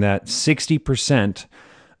realizing that 60%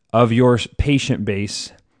 of your patient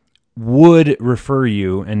base would refer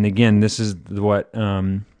you. And again, this is what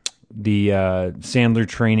the Sandler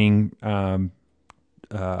Training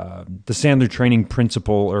the Sandler Training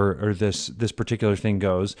principle, or this particular thing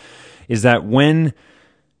goes, is that when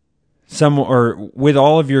with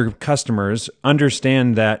all of your customers,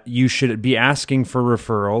 understand that you should be asking for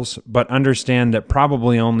referrals, but understand that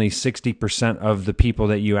probably only 60% of the people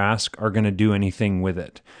that you ask are going to do anything with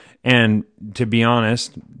it. And to be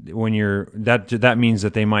honest, when that means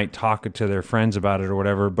that they might talk to their friends about it or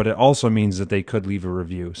whatever, but it also means that they could leave a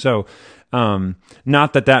review. So,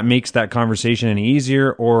 not that makes that conversation any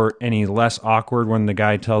easier or any less awkward when the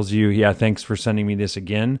guy tells you, yeah, thanks for sending me this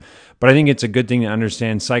again. But I think it's a good thing to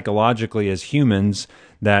understand psychologically as humans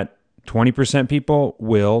that 20% people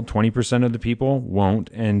will, 20% of the people won't,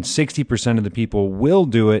 and 60% of the people will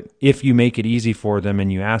do it if you make it easy for them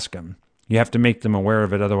and you ask them. You have to make them aware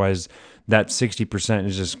of it. Otherwise, that 60%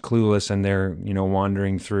 is just clueless and they're,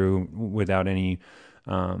 wandering through without any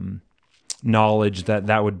knowledge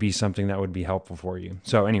that would be something that would be helpful for you.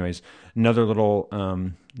 So anyways, another little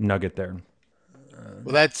nugget there.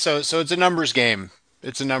 Well, that's so it's a numbers game.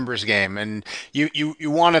 It's a numbers game, and you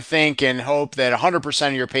want to think and hope that 100%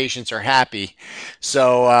 of your patients are happy.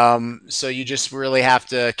 So you just really have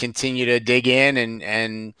to continue to dig in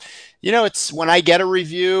and it's when I get a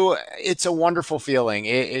review, it's a wonderful feeling.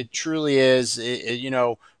 It truly is.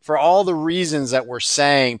 For all the reasons that we're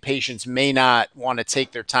saying, patients may not want to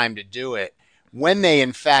take their time to do it. When they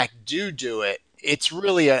in fact do it, it's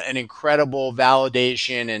really an incredible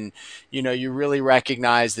validation, and you really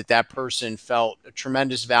recognize that person felt a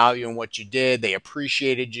tremendous value in what you did. They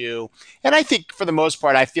appreciated you, and I think for the most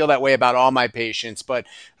part, I feel that way about all my patients. But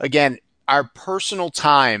again, our personal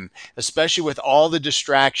time, especially with all the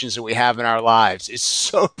distractions that we have in our lives, is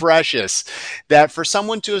so precious that for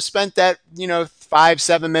someone to have spent that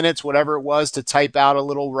 5-7 minutes, whatever it was, to type out a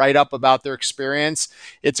little write-up about their experience,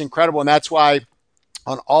 it's incredible. And that's why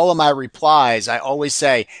on all of my replies, I always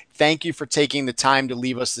say, thank you for taking the time to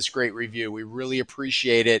leave us this great review. We really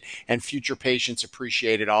appreciate it, and future patients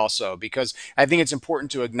appreciate it also, because I think it's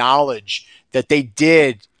important to acknowledge that they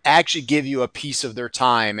did actually give you a piece of their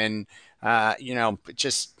time. And, tell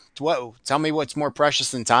me what's more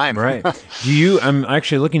precious than time. Right. I'm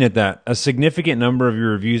actually looking at that. A significant number of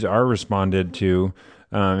your reviews are responded to,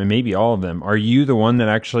 and maybe all of them. Are you the one that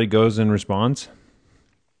actually goes and responds?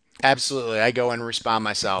 Absolutely. I go and respond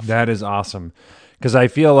myself. That is awesome. Because I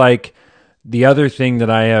feel like the other thing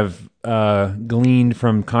that I have gleaned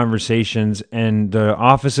from conversations and the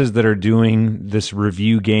offices that are doing this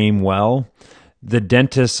review game well, the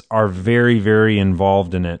dentists are very, very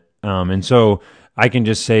involved in it. And so I can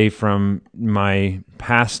just say from my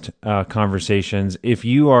past conversations, if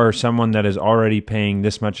you are someone that is already paying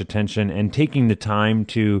this much attention and taking the time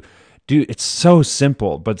to do, it's so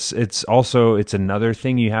simple, but it's another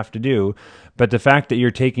thing you have to do. But the fact that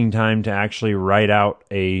you're taking time to actually write out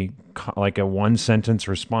a 1 sentence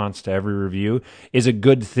response to every review is a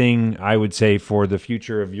good thing, I would say, for the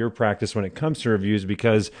future of your practice when it comes to reviews,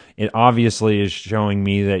 because it obviously is showing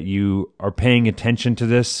me that you are paying attention to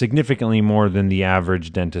this significantly more than the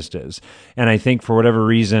average dentist is. And I think for whatever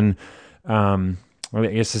reason, well, I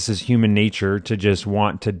guess this is human nature to just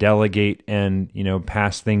want to delegate and,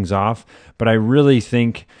 pass things off. But I really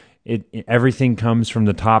think everything comes from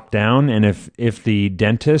the top down. And if the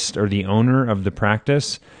dentist or the owner of the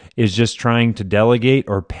practice is just trying to delegate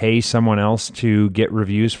or pay someone else to get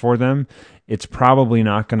reviews for them, it's probably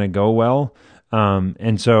not going to go well.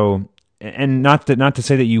 And not to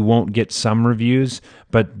say that you won't get some reviews,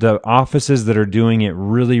 but the offices that are doing it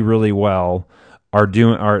really, really well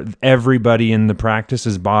are everybody in the practice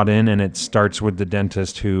is bought in, and it starts with the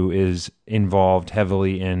dentist who is involved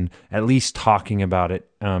heavily in at least talking about it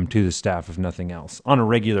to the staff, if nothing else, on a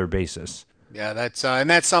regular basis. Yeah, that's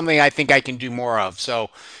something I think I can do more of. So,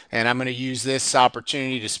 and I'm going to use this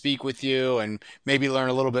opportunity to speak with you and maybe learn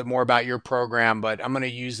a little bit more about your program. But I'm going to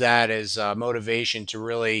use that as motivation to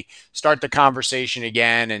really start the conversation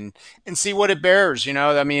again and see what it bears.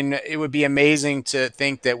 I mean, it would be amazing to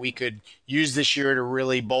think that we could use this year to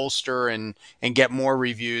really bolster and get more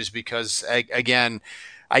reviews because again,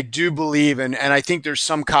 I do believe and I think there's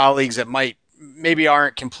some colleagues that maybe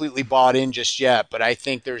aren't completely bought in just yet, but I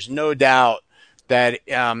think there's no doubt that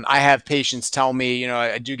I have patients tell me,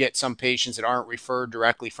 I do get some patients that aren't referred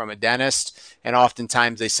directly from a dentist, and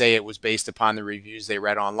oftentimes they say it was based upon the reviews they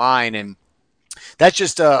read online, and that's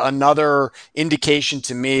just another indication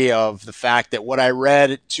to me of the fact that what I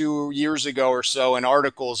read 2 years ago or so in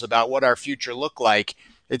articles about what our future looked like,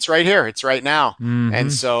 it's right here, it's right now. And Mm-hmm.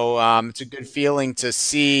 so it's a good feeling to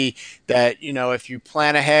see that, if you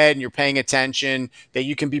plan ahead and you're paying attention, that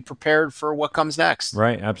you can be prepared for what comes next.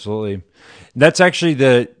 Right, absolutely. That's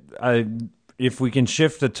actually if we can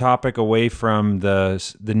shift the topic away from the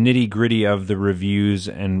nitty gritty of the reviews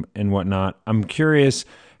and whatnot. I'm curious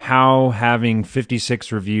how having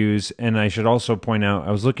 56 reviews, and I should also point out,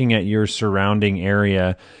 I was looking at your surrounding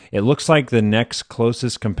area. It looks like the next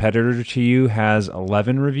closest competitor to you has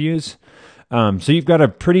 11 reviews. So you've got a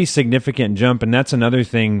pretty significant jump, and that's another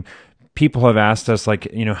thing people have asked us,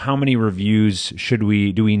 like, how many reviews do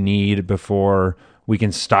we need before we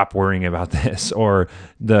can stop worrying about this? Or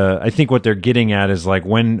I think what they're getting at is like,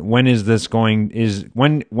 when is this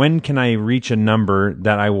when can I reach a number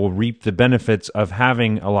that I will reap the benefits of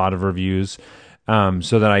having a lot of reviews,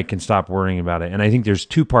 so that I can stop worrying about it? And I think there's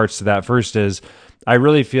two parts to that. First is, I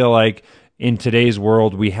really feel like in today's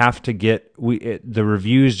world, we have to the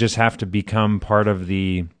reviews just have to become part of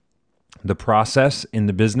the process in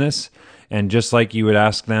the business. And just like you would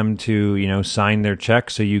ask them to, sign their check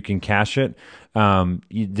so you can cash it,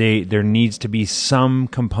 there needs to be some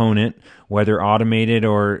component, whether automated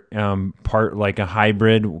or part like a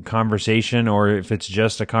hybrid conversation, or if it's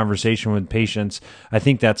just a conversation with patients. I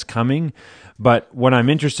think that's coming. But what I'm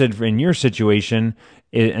interested in your situation,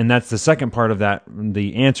 and that's the second part of that,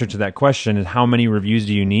 the answer to that question is, how many reviews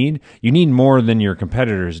do you need? You need more than your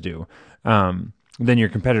competitors do. Than your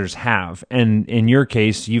competitors have. And in your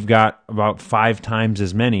case, you've got about 5 times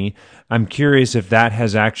as many. I'm curious if that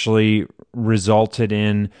has actually resulted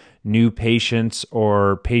in new patients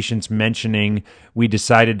or patients mentioning, we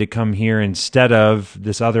decided to come here instead of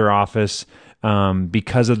this other office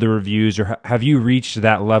because of the reviews, or have you reached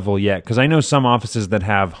that level yet? Because I know some offices that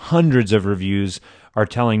have hundreds of reviews are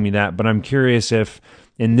telling me that, but I'm curious if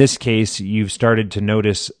in this case you've started to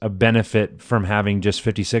notice a benefit from having just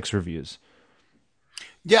 56 reviews.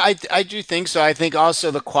 Yeah, I do think so. I think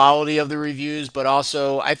also the quality of the reviews, but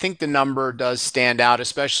also I think the number does stand out,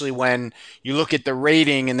 especially when you look at the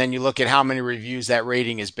rating and then you look at how many reviews that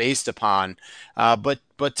rating is based upon.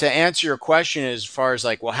 But to answer your question as far as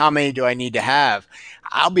like, well, how many do I need to have?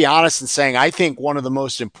 I'll be honest in saying I think one of the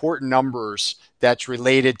most important numbers that's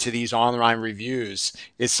related to these online reviews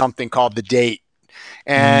is something called the date.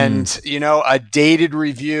 Mm, And, a dated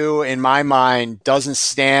review in my mind doesn't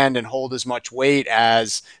stand and hold as much weight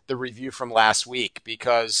as the review from last week,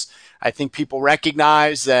 because I think people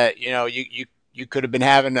recognize that, you you could have been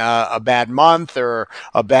having a bad month or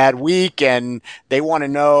a bad week, and they want to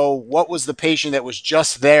know what was the patient that was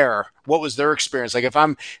just there. What was their experience? Like if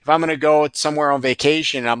I'm going to go somewhere on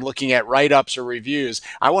vacation and I'm looking at write-ups or reviews,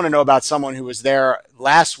 I want to know about someone who was there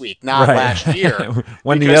last week, not Right. last year,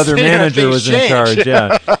 When the because other manager things was in change. charge.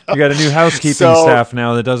 Yeah. You got a new housekeeping So staff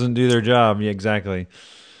now that doesn't do their job. Yeah, exactly.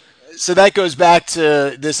 so that goes back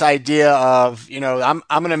to this idea of, I'm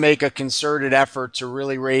going to make a concerted effort to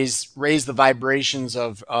really raise the vibrations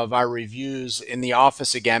of our reviews in the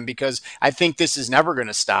office again, because I think this is never going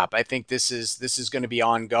to stop. I think this is going to be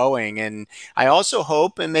ongoing, and I also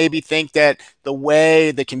hope and maybe think that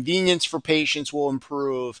the convenience for patients will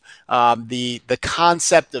improve. The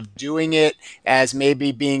concept of doing it as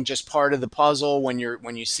maybe being just part of the puzzle when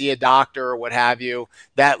you see a doctor or what have you,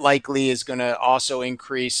 that likely is going to also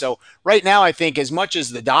increase. So right now, I think as much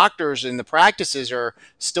as the doctors and the practices are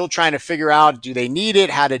still trying to figure out, do they need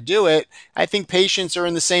it, how to do it, I think patients are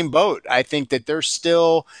in the same boat. I think that there's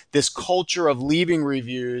still this culture of leaving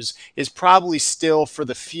reviews is probably still for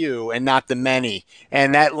the few and not the many.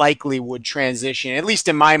 And that likely would transition, at least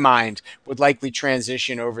in my mind, would likely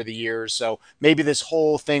transition over the years. So maybe this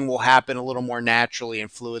whole thing will happen a little more naturally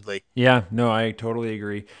and fluidly. Yeah, no, I totally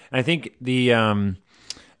agree. I think the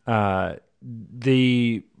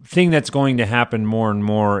thing that's going to happen more and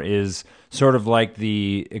more is sort of like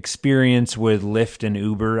the experience with Lyft and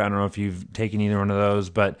Uber. I don't know if you've taken either one of those,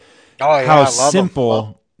 but Oh how yeah, I love them.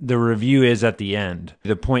 simple the review is at the end.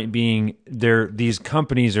 The point being, these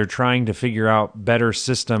companies are trying to figure out better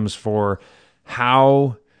systems for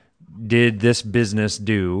how did this business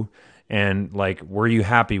do, and like, were you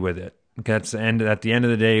happy with it? That's and at the end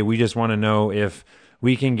of the day, we just want to know if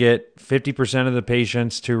we can get 50% of the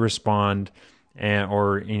patients to respond,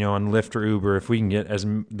 or on Lyft or Uber, if we can get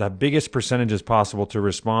the biggest percentage as possible to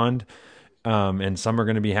respond, and some are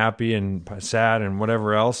going to be happy and sad and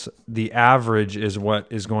whatever else. The average is what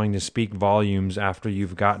is going to speak volumes after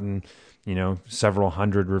you've gotten several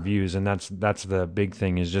hundred reviews, and that's the big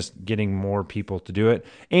thing, is just getting more people to do it.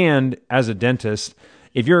 And as a dentist,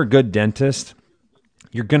 if you're a good dentist,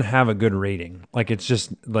 you're going to have a good rating. Like, it's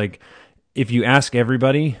just like, if you ask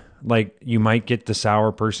everybody, like, you might get the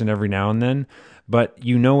sour person every now and then, but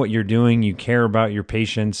you know what you're doing, you care about your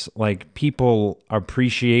patients. Like, people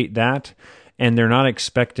appreciate that, and they're not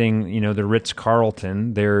expecting, the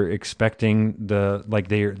Ritz-Carlton. They're expecting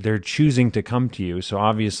they're choosing to come to you. So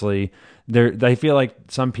obviously, I feel like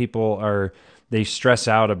some people they stress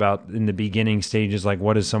out about in the beginning stages, like,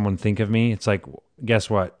 what does someone think of me? It's like, guess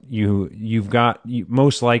what?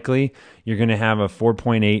 Most likely you're going to have a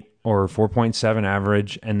 4.8 or 4.7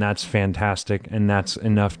 average, and that's fantastic, and that's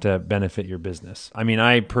enough to benefit your business. I mean,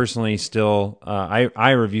 I personally still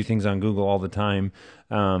I review things on Google all the time,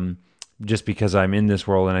 just because I'm in this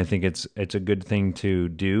world, and I think it's a good thing to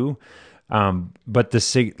do. But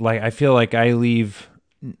I feel like I leave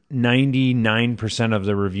 99% of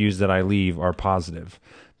the reviews that I leave are positive,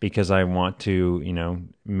 because I want to,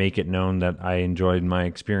 make it known that I enjoyed my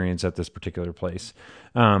experience at this particular place.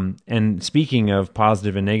 And speaking of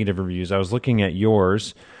positive and negative reviews, I was looking at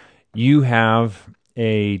yours. You have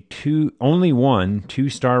only one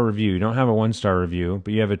 2-star review. You don't have a 1-star review,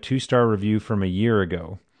 but you have a 2-star review from a year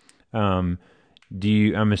ago. I'm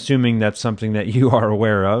assuming that's something that you are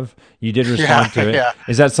aware of. You did respond to it. Yeah.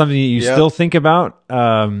 Is that something that you Yep. still think about?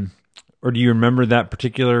 Or do you remember that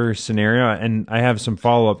particular scenario? And I have some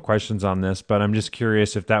follow-up questions on this, but I'm just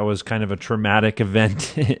curious if that was kind of a traumatic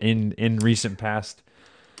event in recent past.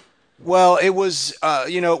 Well, it was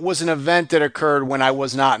an event that occurred when I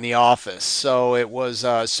was not in the office. So it was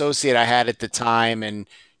an associate I had at the time, and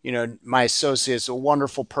my associate's a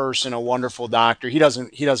wonderful person, a wonderful doctor. He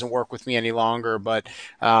doesn't work with me any longer, but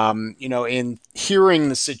in hearing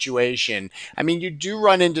the situation, I mean, you do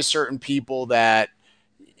run into certain people that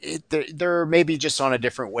they're maybe just on a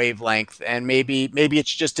different wavelength, and maybe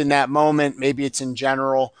it's just in that moment, maybe it's in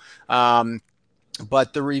general.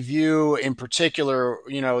 But the review in particular,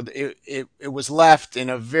 it was left in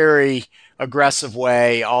a very aggressive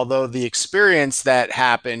way, although the experience that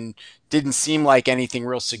happened didn't seem like anything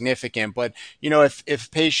real significant. But, if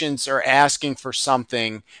patients are asking for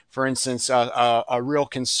something, for instance, a real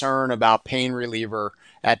concern about pain reliever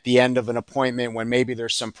at the end of an appointment when maybe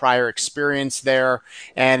there's some prior experience there.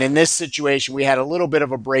 And in this situation, we had a little bit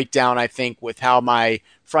of a breakdown, I think, with how my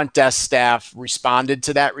front desk staff responded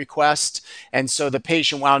to that request. And so the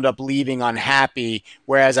patient wound up leaving unhappy.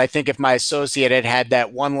 Whereas I think if my associate had had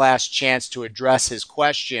that one last chance to address his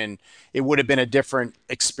question it would have been a different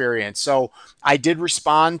experience. So I did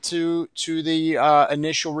respond to the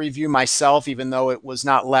initial review myself, even though it was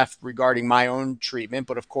not left regarding my own treatment.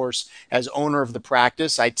 But of course, as owner of the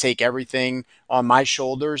practice, I take everything on my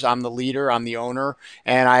shoulders. I'm the leader, I'm the owner.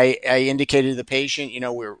 And I indicated to the patient,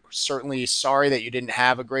 we're certainly sorry that you didn't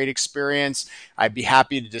have a great experience. I'd be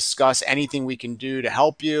happy to discuss anything we can do to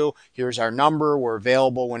help you. Here's our number. We're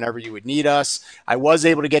available whenever you would need us. I was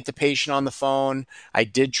able to get the patient on the phone. I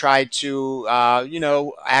did try to,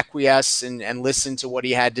 acquiesce and listen to what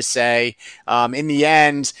he had to say. In the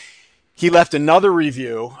end, he left another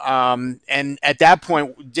review, and at that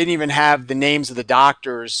point didn't even have the names of the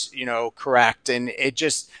doctors, correct. And it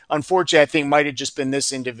just, unfortunately, I think might have just been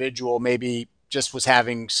this individual maybe just was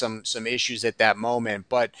having some issues at that moment.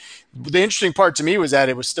 But the interesting part to me was that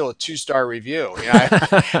it was still a 2-star review.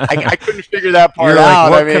 I couldn't figure that part You're like,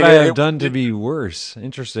 out. what could I have done to be worse?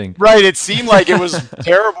 Interesting. Right. It seemed like it was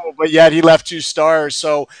terrible, but yet he left 2 stars.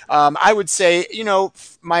 So I would say,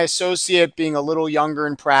 my associate being a little younger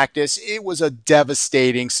in practice, it was a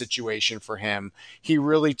devastating situation for him. He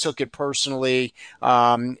really took it personally.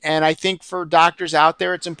 And I think for doctors out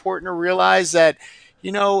there, it's important to realize that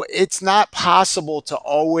it's not possible to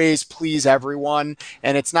always please everyone,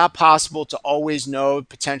 and it's not possible to always know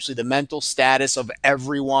potentially the mental status of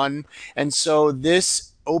everyone. And so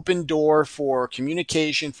this open door for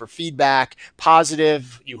communication, for feedback,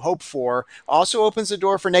 positive, you hope for, also opens the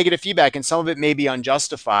door for negative feedback, and some of it may be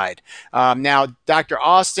unjustified. Now, Dr.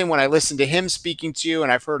 Austin, when I listened to him speaking to you,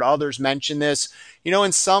 and I've heard others mention this,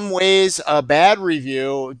 in some ways, a bad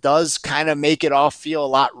review does kind of make it all feel a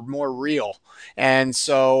lot more real. And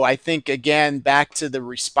so I think, again, back to the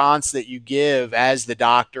response that you give as the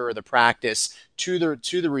doctor or the practice to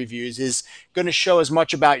the reviews is going to show as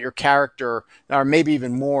much about your character, or maybe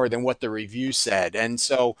even more than what the review said. And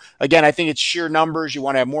so, again, I think it's sheer numbers. You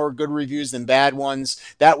want to have more good reviews than bad ones.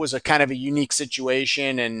 That was a kind of a unique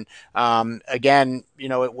situation. And again,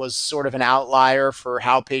 it was sort of an outlier for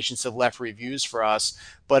how patients have left reviews for us.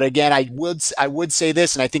 But again, I would say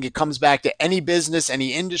this, and I think it comes back to any business,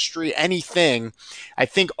 any industry, anything. I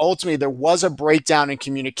think ultimately there was a breakdown in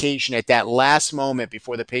communication at that last moment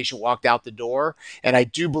before the patient walked out the door. And I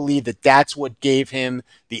do believe that that's what gave him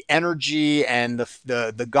the energy and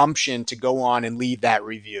the gumption to go on and leave that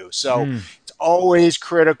review. So it's always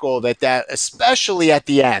critical that especially at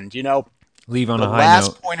the end, leave on the a high last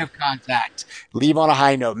note. point of contact, leave on a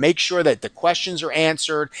high note. Make sure that the questions are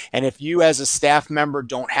answered. And if you as a staff member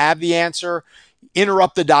don't have the answer,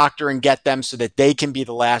 interrupt the doctor and get them so that they can be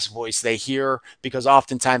the last voice they hear, because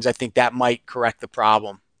oftentimes I think that might correct the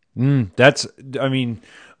problem.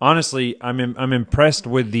 Honestly, I'm impressed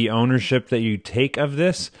with the ownership that you take of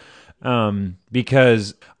this,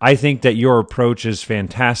 because I think that your approach is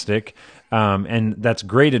fantastic, and that's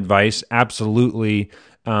great advice. Absolutely.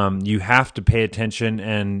 You have to pay attention,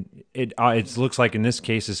 and it looks like in this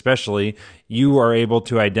case especially, you are able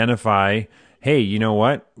to identify, hey, you know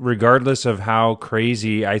what? Regardless of how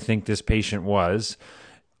crazy I think this patient was,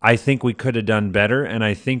 I think we could have done better, and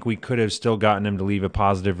I think we could have still gotten him to leave a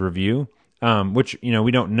positive review, which,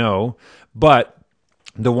 we don't know. But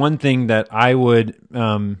the one thing that I would,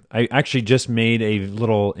 I actually just made a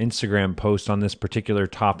little Instagram post on this particular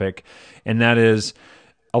topic, and that is,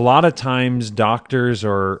 a lot of times doctors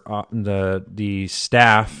or the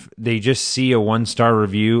staff, they just see a 1-star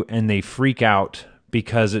review and they freak out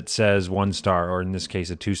because it says 1 star, or in this case,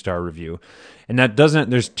 a 2-star review. And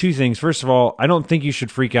there's two things. First of all, I don't think you should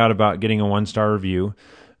freak out about getting a 1-star review,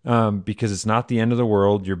 because it's not the end of the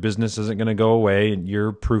world. Your business isn't going to go away, and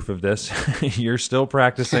you're proof of this. You're still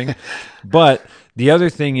practicing. But the other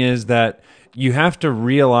thing is that you have to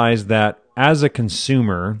realize that as a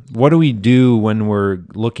consumer, what do we do when we're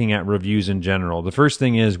looking at reviews in general? The first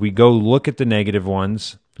thing is we go look at the negative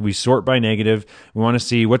ones. We sort by negative. We want to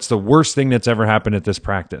see what's the worst thing that's ever happened at this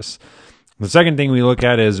practice. The second thing we look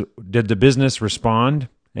at is, did the business respond?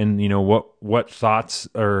 And what thoughts,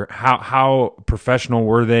 or how professional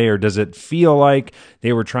were they, or does it feel like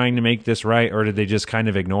they were trying to make this right, or did they just kind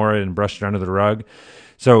of ignore it and brush it under the rug?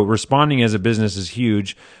 So responding as a business is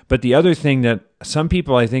huge. But the other thing that some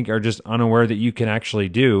people, I think, are just unaware that you can actually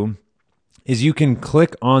do is you can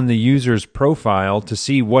click on the user's profile to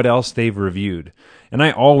see what else they've reviewed. And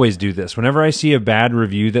I always do this. Whenever I see a bad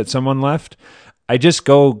review that someone left, I just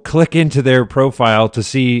go click into their profile to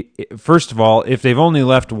see, first of all, if they've only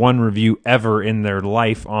left one review ever in their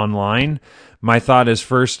life online. My thought is,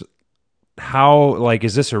 first,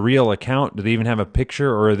 is this a real account? Do they even have a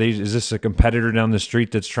picture, or is this a competitor down the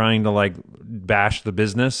street that's trying to bash the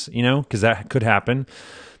business, because that could happen.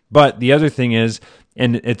 But the other thing is,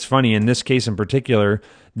 And it's funny, in this case in particular,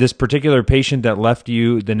 this particular patient that left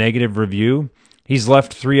you the negative review, he's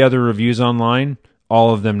left 3 other reviews online,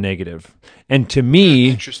 all of them negative. And to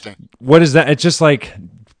me, Interesting. what is that? It's just like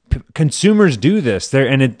consumers do this there,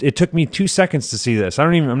 and it took me 2 seconds to see this. I'm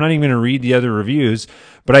not even going to read the other reviews,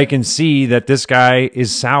 but I can see that this guy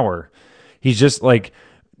is sour. He's just like,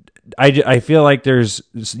 I feel like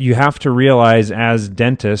you have to realize as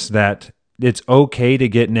dentists that it's okay to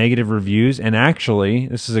get negative reviews. And actually,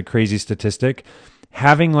 this is a crazy statistic,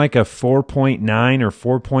 having like a 4.9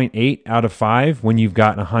 or 4.8 out of 5 when you've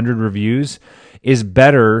got 100 reviews is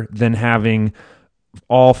better than having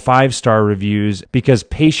all 5-star reviews, because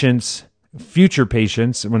future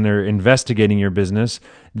patients, when they're investigating your business,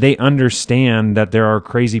 they understand that there are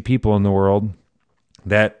crazy people in the world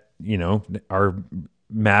that, are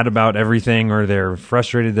mad about everything, or they're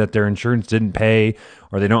frustrated that their insurance didn't pay,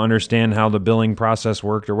 or they don't understand how the billing process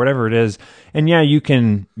worked, or whatever it is. And yeah, you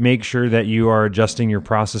can make sure that you are adjusting your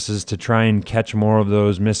processes to try and catch more of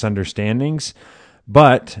those misunderstandings.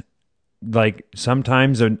 But like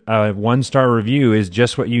sometimes a 1-star review is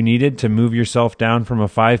just what you needed to move yourself down from a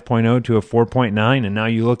 5.0 to a 4.9, and now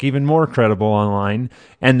you look even more credible online.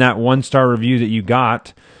 And that 1-star review that you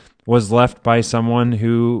got was left by someone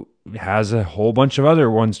who has a whole bunch of other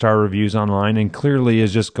 1-star reviews online, and clearly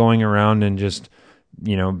is just going around and just,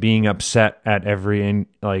 being upset at every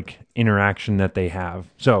interaction that they have.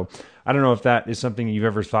 So I don't know if that is something you've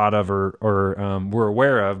ever thought of or were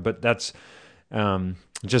aware of, but that's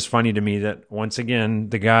just funny to me that, once again,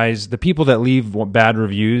 the people that leave bad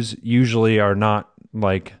reviews usually are not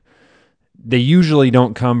they usually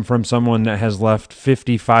don't come from someone that has left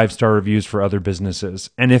 50 5-star reviews for other businesses.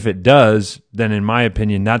 And if it does, then in my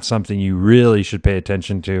opinion, that's something you really should pay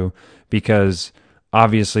attention to, because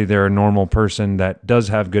obviously they're a normal person that does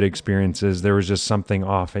have good experiences. There was just something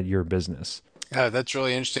off at your business. That's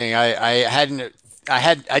really interesting. I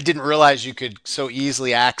didn't realize you could so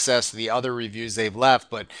easily access the other reviews they've left,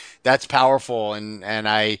 but that's powerful. And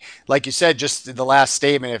I, like you said, just the last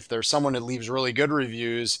statement, if there's someone that leaves really good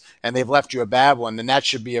reviews and they've left you a bad one, then that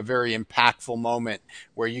should be a very impactful moment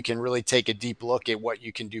where you can really take a deep look at what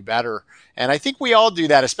you can do better. And I think we all do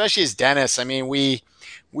that, especially as dentists. I mean, we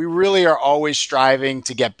really are always striving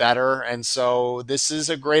to get better. And so this is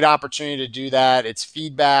a great opportunity to do that. It's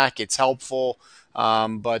feedback, it's helpful. Yeah,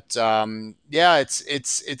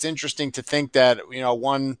 it's interesting to think that,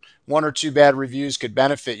 one or 2 bad reviews could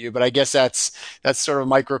benefit you, but I guess that's sort of a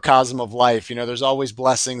microcosm of life. There's always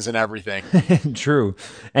blessings in everything. True.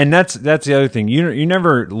 And that's the other thing. You're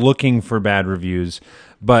never looking for bad reviews,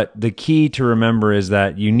 but the key to remember is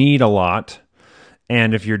that you need a lot.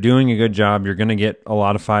 And if you're doing a good job, you're going to get a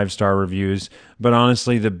lot of 5-star reviews. But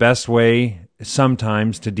honestly, the best way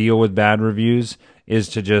sometimes to deal with bad reviews is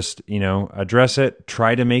to just, address it,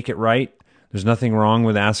 try to make it right. There's nothing wrong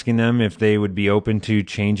with asking them if they would be open to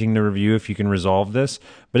changing the review if you can resolve this.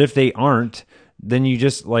 But if they aren't, then you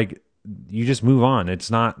just move on. It's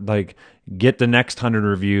not like get the next 100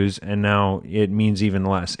 reviews and now it means even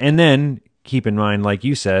less. And then keep in mind, like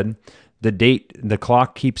you said, the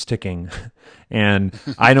clock keeps ticking. And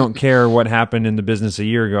I don't care what happened in the business a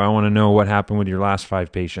year ago. I want to know what happened with your last 5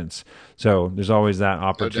 patients. So there's always that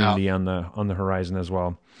opportunity on the horizon as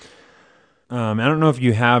well. I don't know if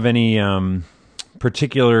you have any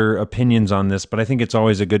particular opinions on this, but I think it's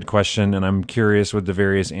always a good question, and I'm curious with the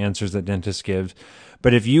various answers that dentists give.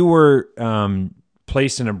 But if you were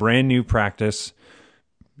placed in a brand new practice,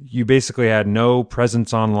 you basically had no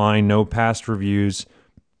presence online, no past reviews,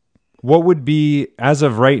 what would be, as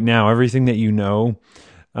of right now, everything that you know,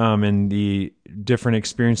 and the different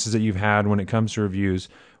experiences that you've had when it comes to reviews,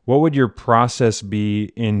 what would your process be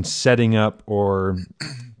in setting up or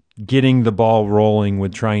getting the ball rolling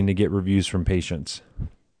with trying to get reviews from patients?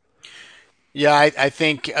 Yeah, I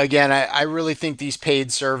think, again, I really think these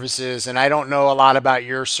paid services, and I don't know a lot about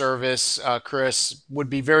your service, Chris, would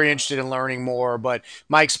be very interested in learning more. But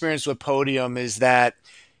my experience with Podium is that,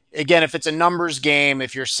 again, if it's a numbers game,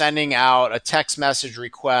 if you're sending out a text message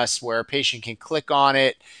request where a patient can click on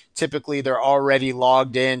it, typically they're already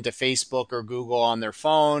logged in to Facebook or Google on their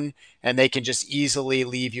phone, and they can just easily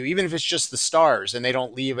leave you, even if it's just the stars and they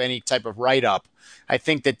don't leave any type of write-up. I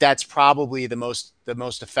think that that's probably the most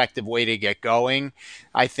effective way to get going.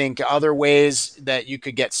 I think other ways that you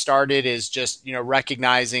could get started is just,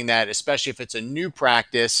 recognizing that, especially if it's a new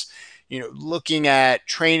practice, looking at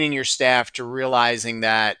training your staff to realizing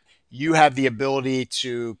that you have the ability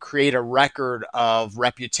to create a record of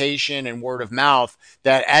reputation and word of mouth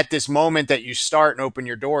that at this moment that you start and open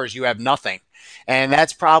your doors, you have nothing. And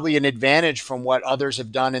that's probably an advantage from what others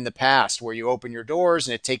have done in the past, where you open your doors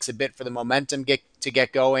and it takes a bit for the momentum to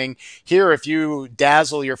get going. Here, if you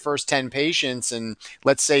dazzle your first 10 patients and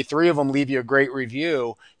let's say 3 of them leave you a great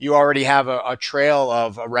review, you already have a trail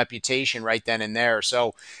of a reputation right then and there.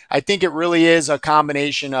 So I think it really is a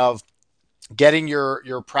combination of getting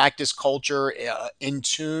your practice culture in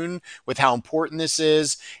tune with how important this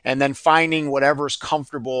is, and then finding whatever's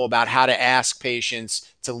comfortable about how to ask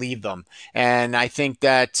patients to leave them. And I think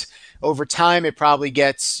that over time it probably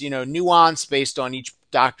gets nuanced based on each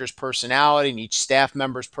doctor's personality and each staff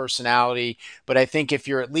member's personality. But I think if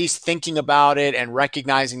you're at least thinking about it and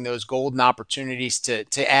recognizing those golden opportunities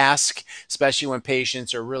to ask, especially when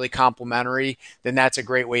patients are really complimentary, then that's a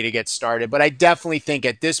great way to get started. But I definitely think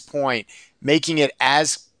at this point, making it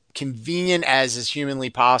as convenient as is humanly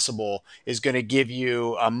possible is going to give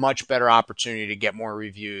you a much better opportunity to get more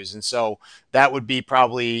reviews. And so that would be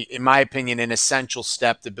probably, in my opinion, an essential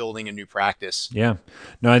step to building a new practice. Yeah.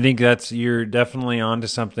 No, I think you're definitely onto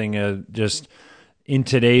something. Just in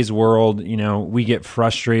today's world, we get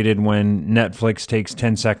frustrated when Netflix takes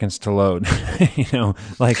 10 seconds to load.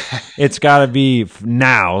 Like it's got to be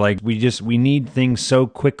now. Like we need things so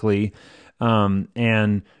quickly.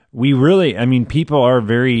 And we really, people are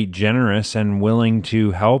very generous and willing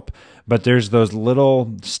to help, but there's those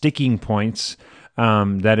little sticking points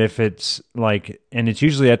that if it's like, and it's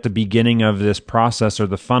usually at the beginning of this process or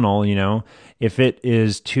the funnel, if it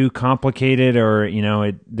is too complicated or,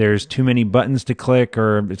 there's too many buttons to click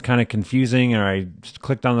or it's kind of confusing or I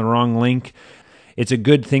clicked on the wrong link, it's a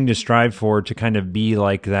good thing to strive for to kind of be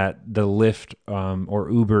like that, the Lyft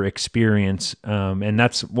or Uber experience. And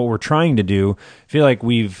that's what we're trying to do. I feel like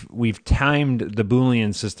we've timed the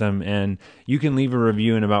Boolean system and you can leave a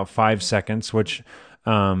review in about 5 seconds, which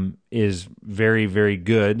is very, very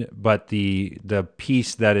good. But the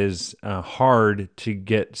piece that is hard to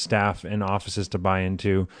get staff and offices to buy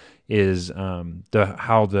into is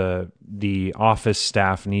how the office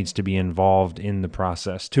staff needs to be involved in the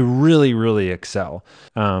process to really, really excel.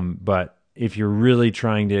 But if you're really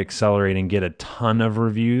trying to accelerate and get a ton of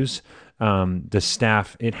reviews, the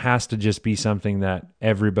staff, it has to just be something that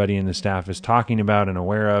everybody in the staff is talking about and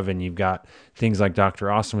aware of. And you've got things like Dr.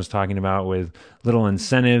 Austin was talking about with little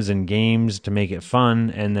incentives and games to make it fun.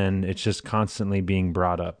 And then it's just constantly being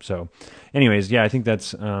brought up. So anyways, yeah, I think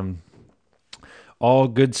that's all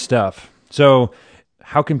good stuff. So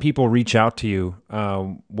how can people reach out to you?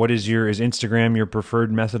 Is Instagram your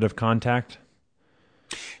preferred method of contact?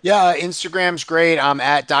 Yeah, Instagram's great. I'm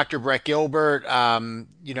at Dr. Brett Gilbert.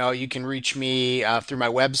 You can reach me through my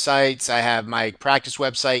websites. I have my practice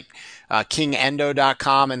website,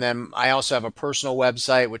 kingendo.com. And then I also have a personal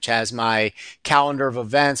website, which has my calendar of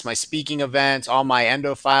events, my speaking events. All my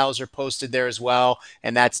endo files are posted there as well.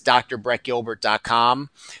 And that's drbrettgilbert.com.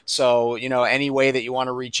 So, any way that you want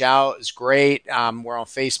to reach out is great. We're on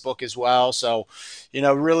Facebook as well. So,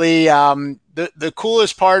 really, the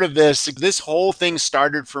coolest part of this whole thing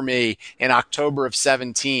started for me in October of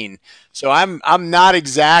 2017. So I'm not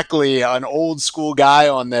exactly an old school guy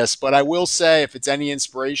on this, but I will say if it's any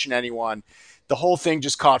inspiration to anyone, the whole thing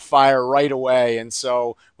just caught fire right away. And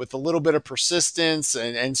so with a little bit of persistence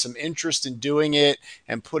and some interest in doing it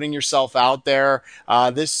and putting yourself out there,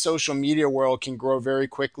 this social media world can grow very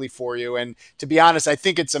quickly for you. And to be honest, I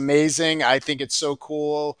think it's amazing. I think it's so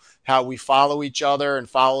cool how we follow each other and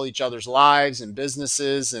follow each other's lives and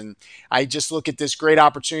businesses. And I just look at this great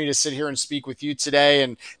opportunity to sit here and speak with you today.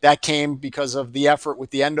 And that came because of the effort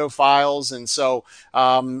with the Endo files. And so,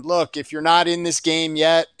 look, if you're not in this game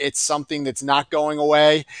yet, it's something that's not going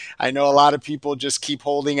away. I know a lot of people just keep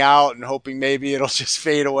holding out and hoping maybe it'll just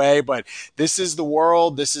fade away, but this is the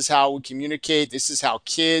world. This is how we communicate. This is how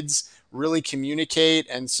kids really communicate.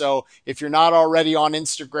 And so if you're not already on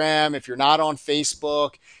Instagram, if you're not on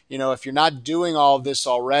Facebook, if you're not doing all of this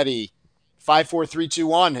already, 5, 4, 3, 2,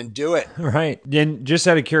 1 and do it. Right. And just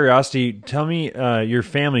out of curiosity, tell me your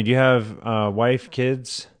family. Do you have wife,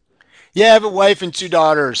 kids? Yeah, I have a wife and 2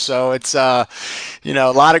 daughters, so it's a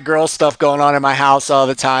lot of girl stuff going on in my house all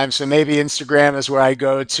the time. So maybe Instagram is where I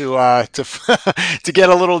go to to get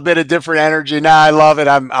a little bit of different energy. Nah, I love it.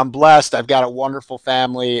 I'm blessed. I've got a wonderful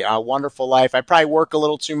family, a wonderful life. I probably work a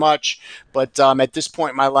little too much, but at this point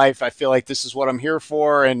in my life, I feel like this is what I'm here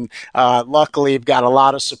for. And luckily, I've got a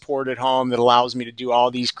lot of support at home that allows me to do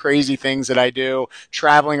all these crazy things that I do,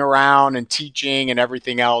 traveling around and teaching and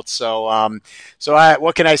everything else. So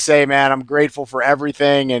what can I say, man? man. I'm grateful for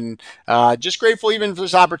everything, and just grateful even for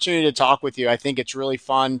this opportunity to talk with you. I think it's really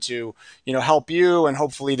fun to, help you, and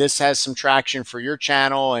hopefully this has some traction for your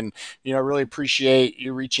channel. And really appreciate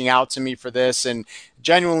you reaching out to me for this, and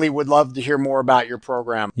genuinely would love to hear more about your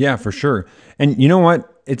program. Yeah, for sure. And you know what?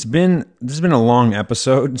 This has been a long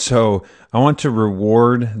episode, so I want to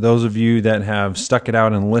reward those of you that have stuck it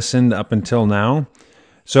out and listened up until now.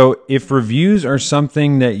 So if reviews are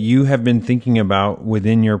something that you have been thinking about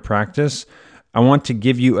within your practice, I want to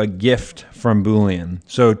give you a gift from Boolean.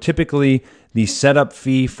 So typically the setup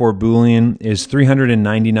fee for Boolean is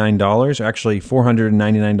 $399, actually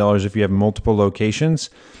 $499 if you have multiple locations.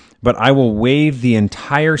 But I will waive the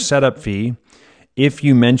entire setup fee if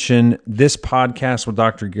you mention this podcast with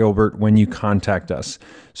Dr. Gilbert when you contact us.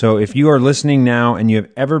 So if you are listening now and you have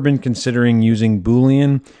ever been considering using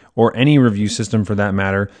Boolean or any review system for that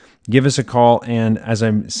matter, give us a call. And as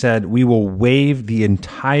I said, we will waive the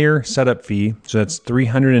entire setup fee. So that's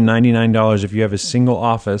 $399 if you have a single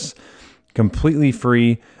office, completely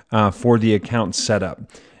free for the account setup.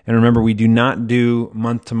 And remember, we do not do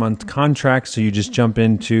month-to-month contracts, so you just jump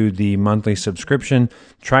into the monthly subscription,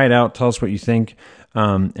 try it out, tell us what you think,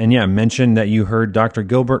 and yeah, mention that you heard Dr.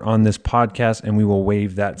 Gilbert on this podcast, and we will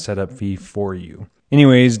waive that setup fee for you.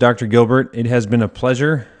 Anyways, Dr. Gilbert, it has been a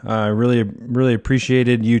pleasure. I really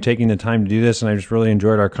appreciated you taking the time to do this, and I just really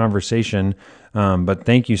enjoyed our conversation. But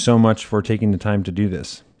thank you so much for taking the time to do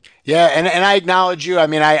this. Yeah, and I acknowledge you. I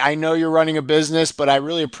mean, I know you're running a business, but I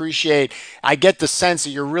really I get the sense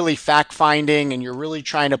that you're really fact-finding and you're really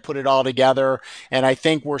trying to put it all together. And I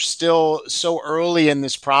think we're still so early in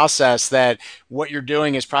this process that what you're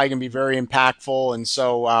doing is probably going to be very impactful. And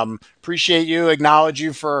so appreciate you, acknowledge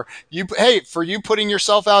you for you putting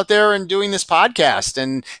yourself out there and doing this podcast.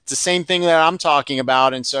 And it's the same thing that I'm talking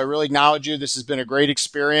about. And so I really acknowledge you. This has been a great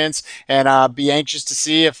experience, and be anxious to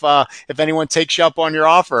see if anyone takes you up on your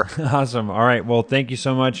offer. Awesome. All right. Well, thank you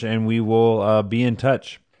so much, and we will be in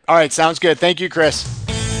touch. All right. Sounds good. Thank you, Chris.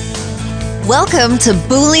 Welcome to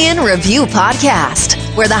Boolean Review Podcast,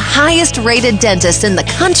 where the highest rated dentists in the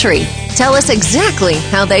country tell us exactly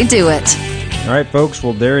how they do it. All right, folks.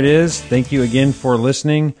 Well, there it is. Thank you again for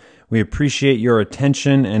listening. We appreciate your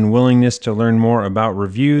attention and willingness to learn more about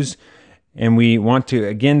reviews. And we want to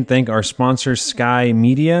again thank our sponsor, Sky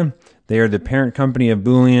Media. They are the parent company of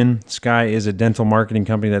Boolean. Sky is a dental marketing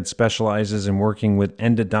company that specializes in working with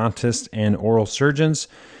endodontists and oral surgeons.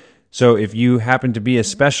 So if you happen to be a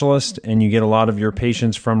specialist and you get a lot of your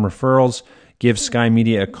patients from referrals, give Sky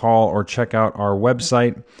Media a call or check out our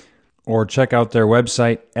website, or check out their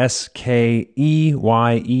website, skeye.media.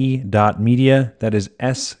 That is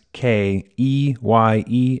skeye.media,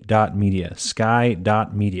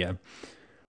 sky.media.